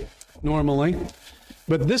shaded normally.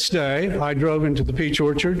 But this day, I drove into the peach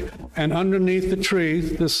orchard, and underneath the tree,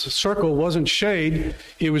 this circle wasn't shade,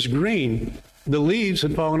 it was green. The leaves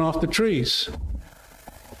had fallen off the trees.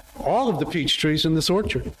 All of the peach trees in this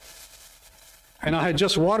orchard. And I had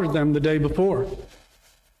just watered them the day before.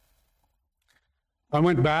 I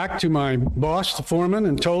went back to my boss, the foreman,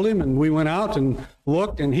 and told him, and we went out and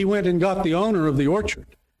looked, and he went and got the owner of the orchard.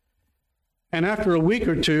 And after a week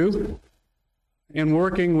or two, in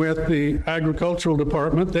working with the agricultural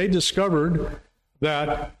department, they discovered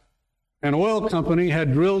that an oil company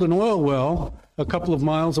had drilled an oil well a couple of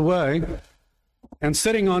miles away, and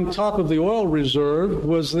sitting on top of the oil reserve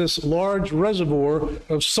was this large reservoir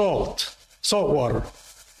of salt water.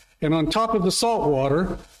 And on top of the salt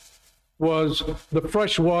water was the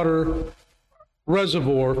freshwater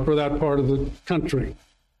reservoir for that part of the country.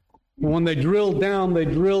 When they drilled down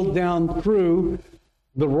through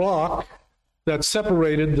the rock that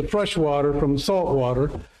separated the fresh water from the salt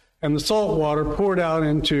water, and the salt water poured out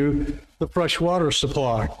into the fresh water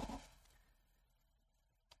supply.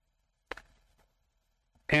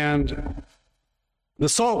 And the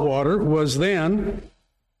salt water was then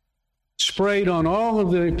sprayed on all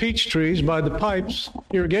of the peach trees by the pipes,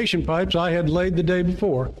 irrigation pipes I had laid the day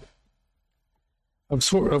before.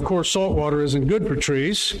 Of course, salt water isn't good for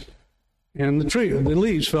trees, and the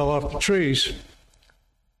leaves fell off the trees.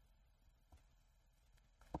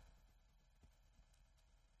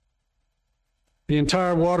 The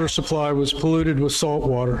entire water supply was polluted with salt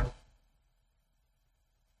water.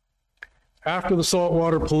 After the salt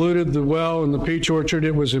water polluted the well and the peach orchard,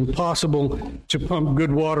 it was impossible to pump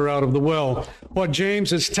good water out of the well. What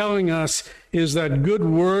James is telling us is that good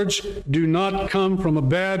words do not come from a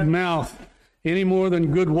bad mouth any more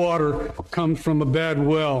than good water comes from a bad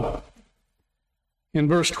well. In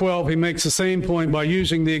verse 12, he makes the same point by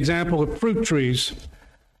using the example of fruit trees.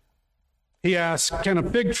 He asks, "Can a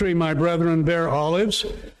fig tree, my brethren, bear olives,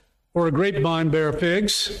 or a grapevine bear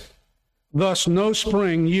figs? Thus no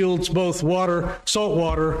spring yields both water, salt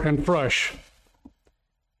water, and fresh."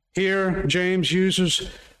 Here, James uses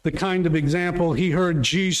the kind of example he heard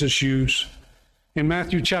Jesus use. In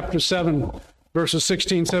Matthew chapter 7, verses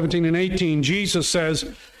 16, 17, and 18, Jesus says,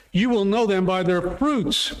 "You will know them by their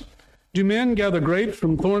fruits. Do men gather grapes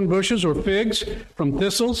from thorn bushes or figs from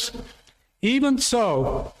thistles? Even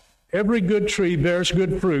so, every good tree bears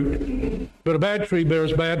good fruit, but a bad tree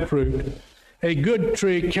bears bad fruit. A good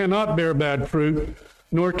tree cannot bear bad fruit,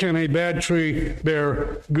 nor can a bad tree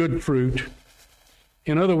bear good fruit."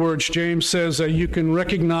 In other words, James says that you can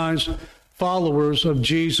recognize followers of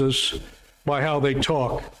Jesus by how they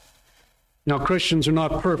talk. Now, Christians are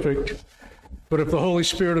not perfect, but if the Holy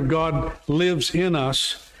Spirit of God lives in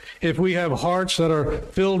us, if we have hearts that are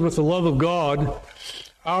filled with the love of God,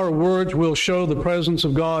 our words will show the presence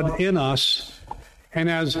of God in us.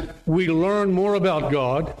 And as we learn more about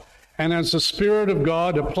God, and as the Spirit of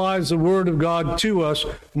God applies the Word of God to us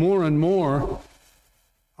more and more,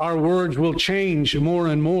 our words will change more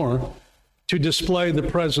and more to display the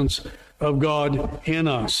presence of God in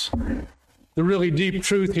us. The really deep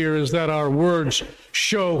truth here is that our words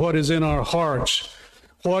show what is in our hearts.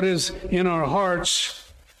 What is in our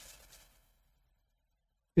hearts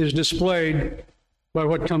is displayed by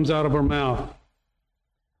what comes out of our mouth.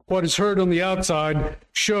 What is heard on the outside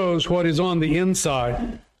shows what is on the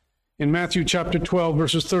inside. In Matthew chapter 12,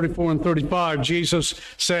 verses 34 and 35, Jesus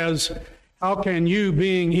says, "How can you,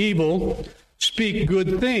 being evil, speak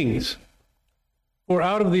good things? For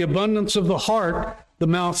out of the abundance of the heart, the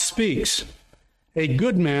mouth speaks. A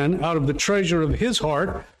good man out of the treasure of his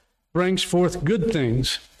heart brings forth good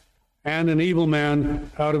things, and an evil man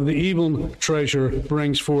out of the evil treasure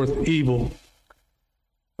brings forth evil."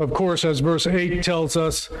 Of course, as verse 8 tells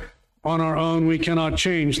us, on our own we cannot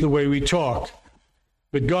change the way we talk.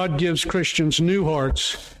 But God gives Christians new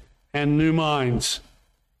hearts and new minds.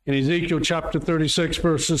 In Ezekiel chapter 36,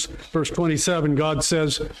 verse 27, God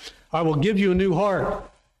says, "I will give you a new heart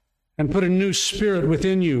and put a new spirit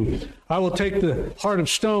within you. I will take the heart of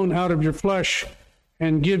stone out of your flesh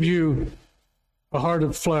and give you a heart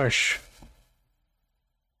of flesh."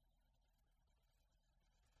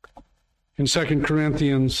 In 2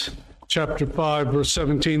 Corinthians chapter 5, verse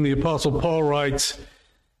 17, the Apostle Paul writes,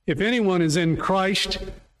 "If anyone is in Christ,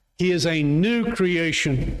 he is a new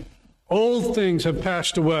creation. Old things have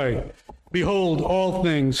passed away. Behold, all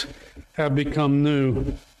things have become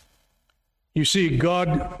new." You see,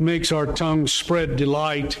 God makes our tongues spread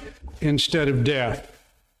delight instead of death.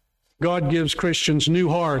 God gives Christians new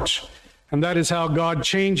hearts, and that is how God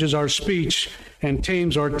changes our speech and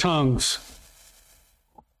tames our tongues.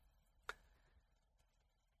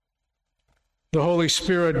 The Holy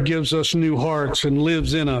Spirit gives us new hearts and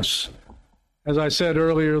lives in us. As I said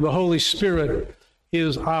earlier, the Holy Spirit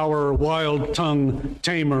is our wild tongue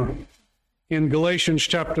tamer. In Galatians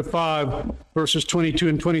chapter 5, verses 22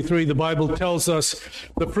 and 23, the Bible tells us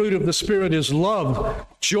the fruit of the Spirit is love,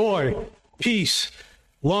 joy, peace,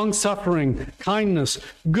 long-suffering, kindness,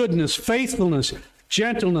 goodness, faithfulness,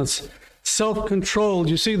 gentleness, self-control.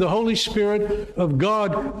 You see, the Holy Spirit of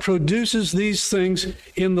God produces these things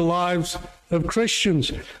in the lives of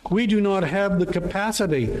Christians. We do not have the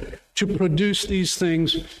capacity to produce these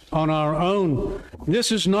things on our own.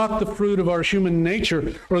 This is not the fruit of our human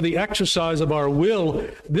nature or the exercise of our will.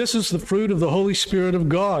 This is the fruit of the Holy Spirit of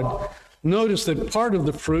God. Notice that part of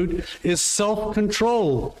the fruit is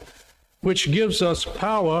self-control, which gives us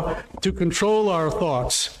power to control our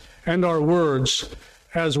thoughts and our words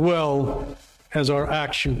as well as our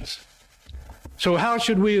actions. So how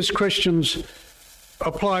should we as Christians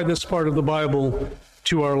apply this part of the Bible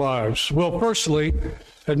to our lives? Well, firstly,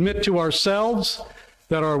 admit to ourselves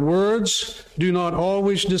that our words do not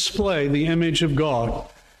always display the image of God.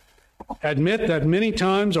 Admit that many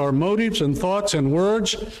times our motives and thoughts and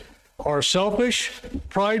words are selfish,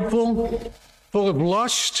 prideful, full of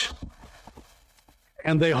lust,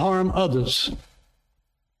 and they harm others.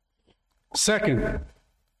 Second,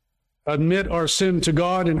 admit our sin to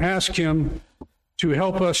God and ask Him to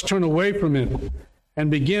help us turn away from it and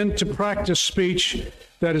begin to practice speech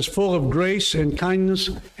that is full of grace and kindness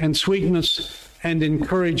and sweetness and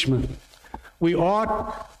encouragement. We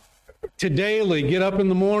ought to daily get up in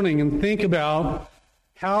the morning and think about,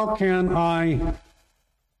 how can I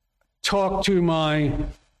talk to my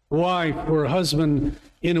wife or husband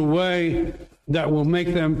in a way that will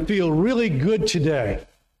make them feel really good today?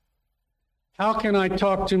 How can I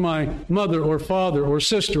talk to my mother or father or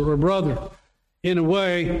sister or brother in a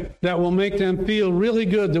way that will make them feel really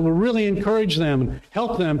good, that will really encourage them and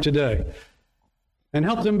help them today and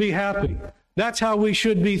help them be happy? That's how we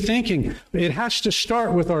should be thinking. It has to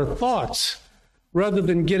start with our thoughts rather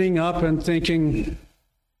than getting up and thinking,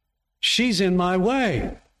 she's in my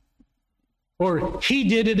way, or he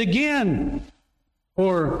did it again,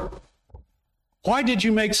 or why did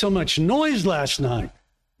you make so much noise last night?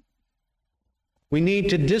 We need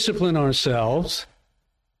to discipline ourselves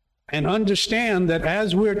and understand that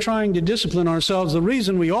as we're trying to discipline ourselves, the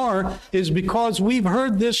reason we are is because we've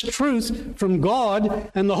heard this truth from God,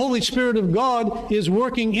 and the Holy Spirit of God is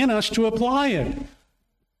working in us to apply it.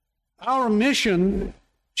 Our mission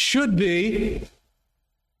should be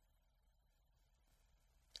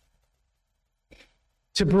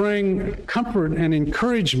to bring comfort and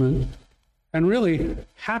encouragement and really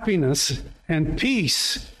happiness and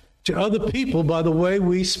peace to other people by the way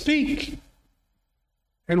we speak.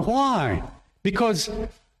 And why? Because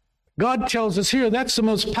God tells us here that's the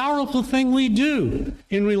most powerful thing we do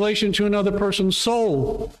in relation to another person's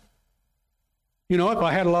soul. You know, if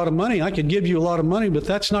I had a lot of money, I could give you a lot of money, but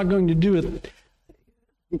that's not going to do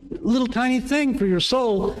a little tiny thing for your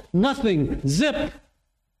soul. Nothing. Zip.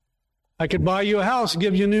 I could buy you a house,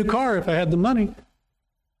 give you a new car if I had the money.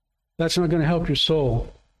 That's not going to help your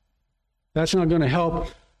soul. That's not going to help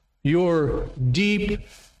your deep,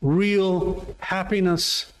 real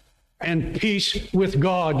happiness and peace with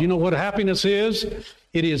God. You know what happiness is?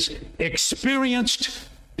 It is experienced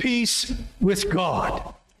peace with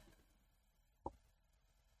God.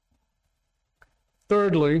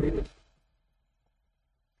 Thirdly,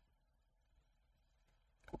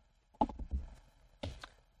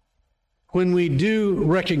 when we do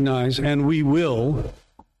recognize, and we will,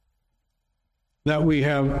 that we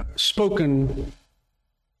have spoken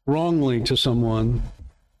wrongly to someone,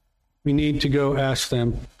 we need to go ask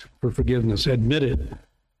them for forgiveness, admit it,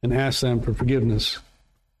 and ask them for forgiveness.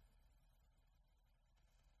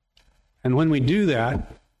 And when we do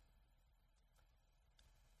that,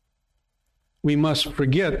 we must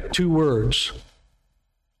forget two words: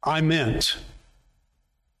 I meant.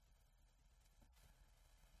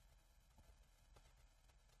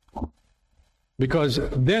 Because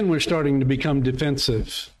then we're starting to become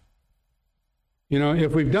defensive. You know,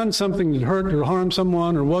 if we've done something that hurt or harmed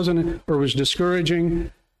someone or was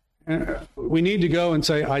discouraging, we need to go and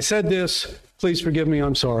say, I said this, please forgive me,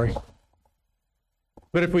 I'm sorry.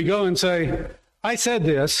 But if we go and say, I said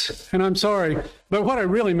this, and I'm sorry, but what I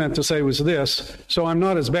really meant to say was this, so I'm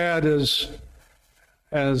not as bad as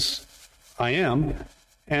I am,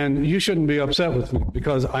 and you shouldn't be upset with me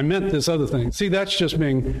because I meant this other thing. See, that's just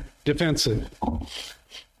being defensive.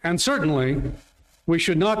 And certainly, we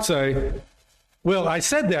should not say, well, I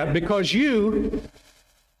said that because you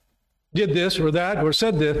did this or that or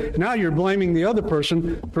said this. Now you're blaming the other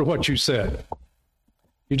person for what you said.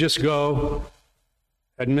 You just go,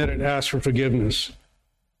 admit it, ask for forgiveness.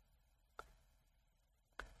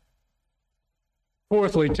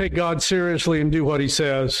 Fourthly, take God seriously and do what he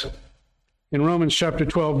says. In Romans chapter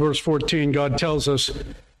 12, verse 14, God tells us,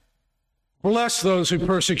 bless those who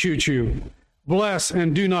persecute you. Bless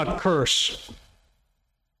and do not curse.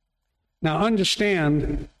 Now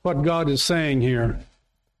understand what God is saying here.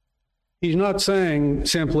 He's not saying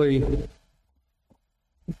simply,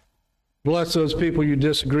 bless those people you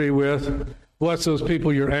disagree with, bless those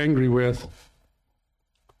people you're angry with,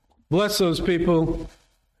 bless those people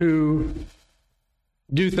who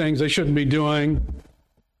do things they shouldn't be doing,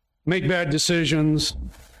 make bad decisions.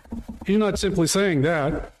 He's not simply saying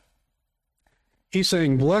that. He's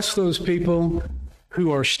saying, bless those people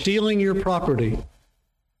who are stealing your property,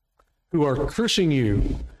 who are cursing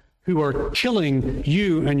you, who are killing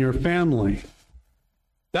you and your family.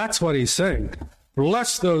 That's what he's saying.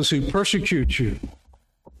 Bless those who persecute you.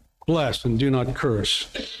 Bless and do not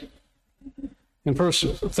curse. In 1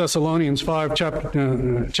 Thessalonians 5,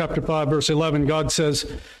 chapter 5, verse 11, God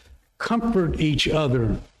says, comfort each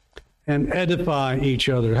other and edify each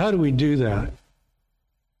other. How do we do that?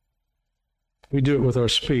 We do it with our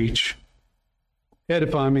speech.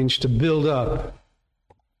 Edify means to build up.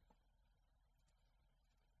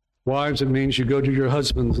 Wives, it means you go to your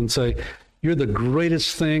husbands and say, you're the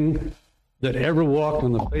greatest thing that ever walked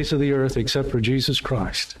on the face of the earth except for Jesus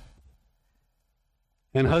Christ.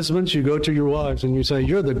 And husbands, you go to your wives and you say,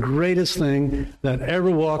 you're the greatest thing that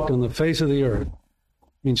ever walked on the face of the earth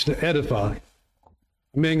means to edify.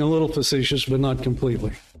 I'm being a little facetious, but not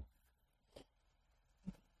completely.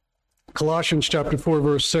 Colossians chapter 4,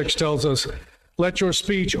 verse 6 tells us, let your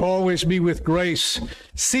speech always be with grace,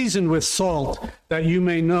 seasoned with salt, that you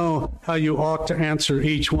may know how you ought to answer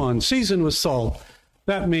each one. Seasoned with salt.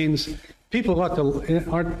 That means people ought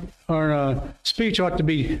to, our speech ought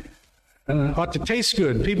to taste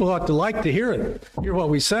good. People ought to like to hear it, hear what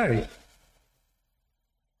we say.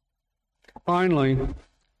 Finally,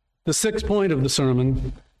 the sixth point of the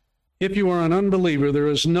sermon, if you are an unbeliever, there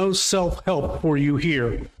is no self-help for you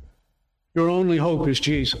here. Your only hope is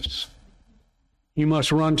Jesus. You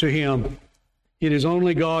must run to him. It is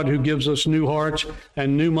only God who gives us new hearts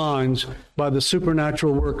and new minds by the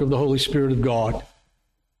supernatural work of the Holy Spirit of God.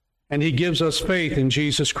 And he gives us faith in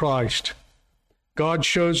Jesus Christ. God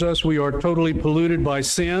shows us we are totally polluted by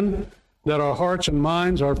sin, that our hearts and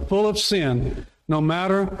minds are full of sin. No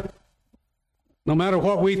matter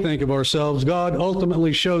what we think of ourselves, God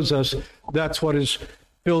ultimately shows us that's what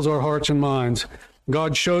fills our hearts and minds.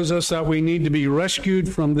 God shows us that we need to be rescued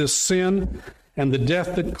from this sin and the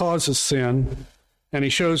death that causes sin, and he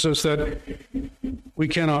shows us that we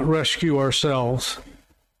cannot rescue ourselves.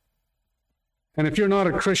 And if you're not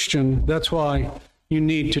a Christian, that's why you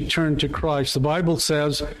need to turn to Christ. The Bible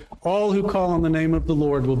says, all who call on the name of the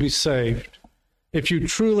Lord will be saved. If you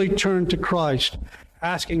truly turn to Christ,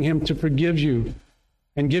 asking him to forgive you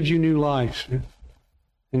and give you new life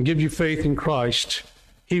and give you faith in Christ,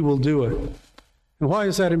 he will do it. And why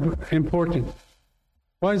is that important?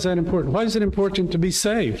 Why is that important? Why is it important to be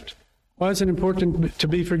saved? Why is it important to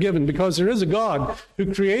be forgiven? Because there is a God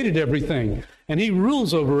who created everything, and he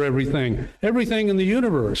rules over everything in the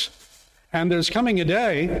universe. And there's coming a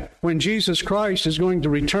day when Jesus Christ is going to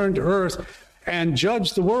return to earth and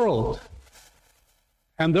judge the world.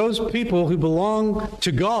 And those people who belong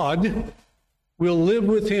to God will live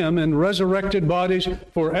with him in resurrected bodies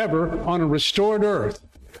forever on a restored earth.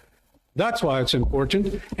 That's why it's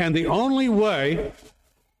important. And the only way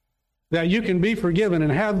that you can be forgiven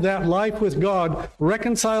and have that life with God,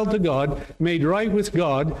 reconciled to God, made right with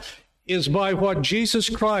God, is by what Jesus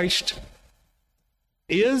Christ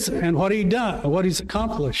is and what he done, what he's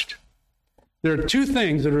accomplished. There are two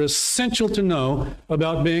things that are essential to know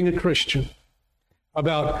about being a Christian,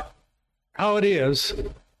 about how it is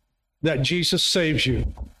that Jesus saves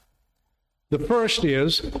you. The first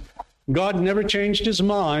is, God never changed his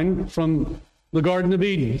mind from the Garden of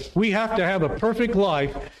Eden. We have to have a perfect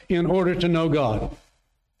life in order to know God.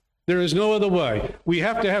 There is no other way. We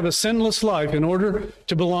have to have a sinless life in order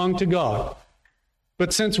to belong to God.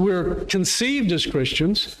 But since we're conceived as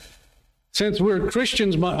Christians, since we're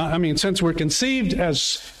conceived as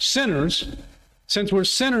sinners, since we're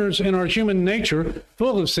sinners in our human nature,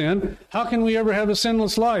 full of sin, how can we ever have a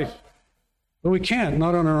sinless life? Well, we can't,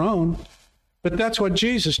 not on our own. But that's what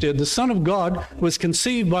Jesus did. The Son of God was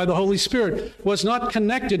conceived by the Holy Spirit, was not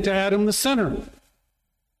connected to Adam the sinner.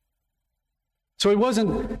 So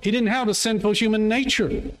he didn't have a sinful human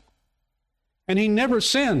nature. And he never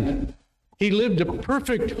sinned. He lived a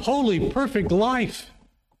perfect, holy, perfect life.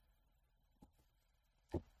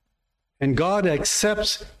 And God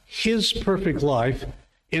accepts his perfect life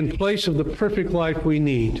in place of the perfect life we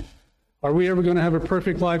need. Are we ever going to have a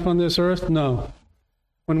perfect life on this earth? No.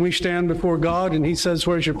 When we stand before God and he says,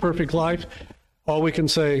 where's your perfect life? All we can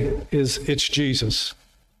say is, it's Jesus.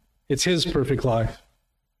 It's his perfect life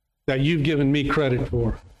that you've given me credit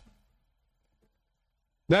for.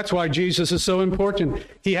 That's why Jesus is so important.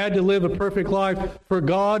 He had to live a perfect life for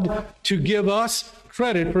God to give us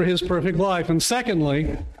credit for his perfect life. And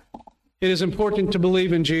secondly, it is important to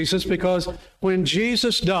believe in Jesus because when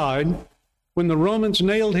Jesus died, when the Romans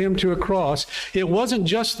nailed him to a cross, it wasn't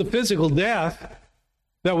just the physical death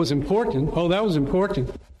that was important. Oh, that was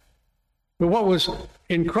important. But what was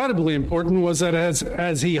incredibly important was that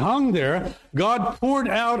as he hung there, God poured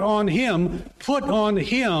out on him, put on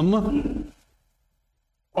him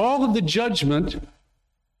all of the judgment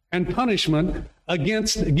and punishment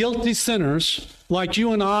against guilty sinners like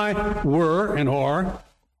you and I were and are.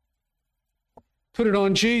 Put it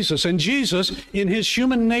on Jesus. And Jesus, in his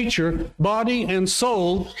human nature, body and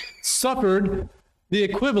soul, suffered the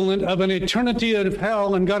equivalent of an eternity of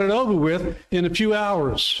hell and got it over with in a few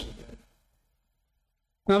hours.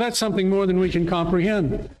 Now that's something more than we can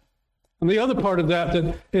comprehend. And the other part of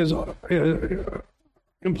that is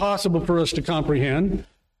impossible for us to comprehend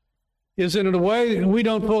is that in a way we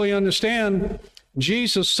don't fully understand.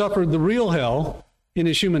 Jesus suffered the real hell in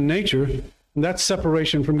his human nature, and that's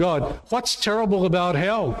separation from God. What's terrible about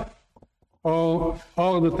hell? All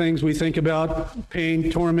of the things we think about,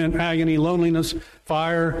 pain, torment, agony, loneliness,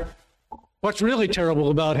 fire, What's really terrible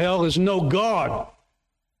about hell is no God.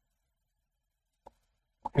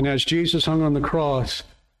 And as Jesus hung on the cross,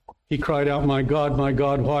 he cried out, my God,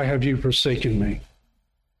 why have you forsaken me?"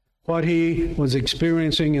 What he was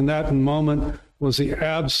experiencing in that moment was the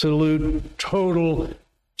absolute, total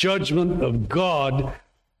judgment of God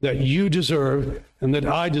that you deserve and that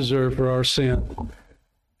I deserve for our sin.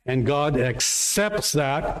 And God accepts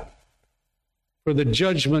that for the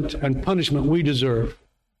judgment and punishment we deserve,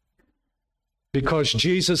 because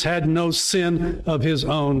Jesus had no sin of his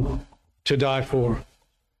own to die for.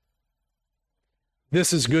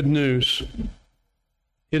 This is good news.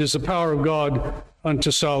 It is the power of God unto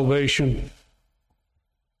salvation.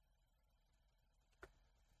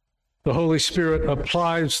 The Holy Spirit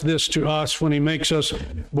applies this to us when he makes us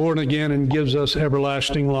born again and gives us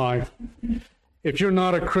everlasting life. If you're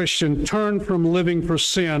not a Christian, turn from living for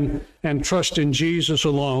sin and trust in Jesus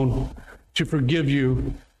alone to forgive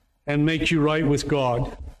you and make you right with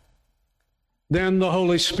God. Then the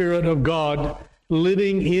Holy Spirit of God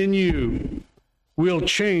living in you will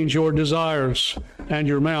change your desires and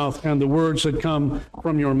your mouth and the words that come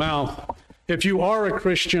from your mouth. If you are a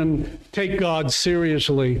Christian, take God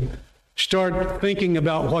seriously. Start thinking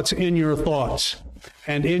about what's in your thoughts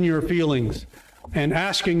and in your feelings, and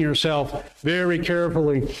asking yourself very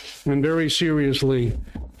carefully and very seriously,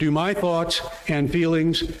 do my thoughts and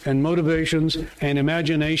feelings and motivations and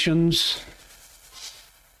imaginations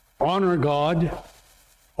honor God?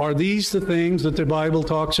 Are these the things that the Bible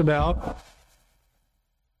talks about?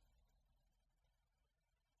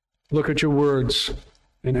 Look at your words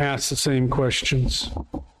and ask the same questions.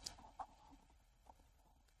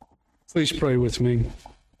 Please pray with me.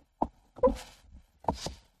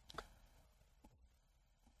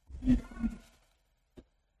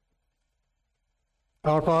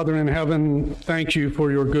 Our Father in heaven, thank you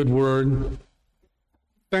for your good word.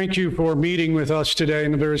 Thank you for meeting with us today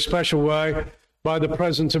in a very special way by the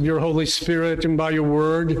presence of your Holy Spirit and by your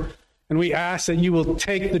word. And we ask that you will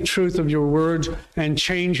take the truth of your words and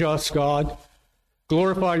change us, God.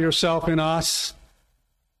 Glorify yourself in us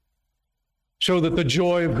so that the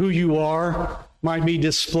joy of who you are might be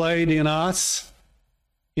displayed in us,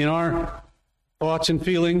 in our thoughts and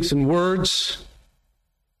feelings and words.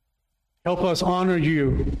 Help us honor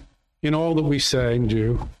you in all that we say and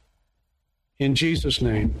do. In Jesus'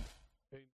 name.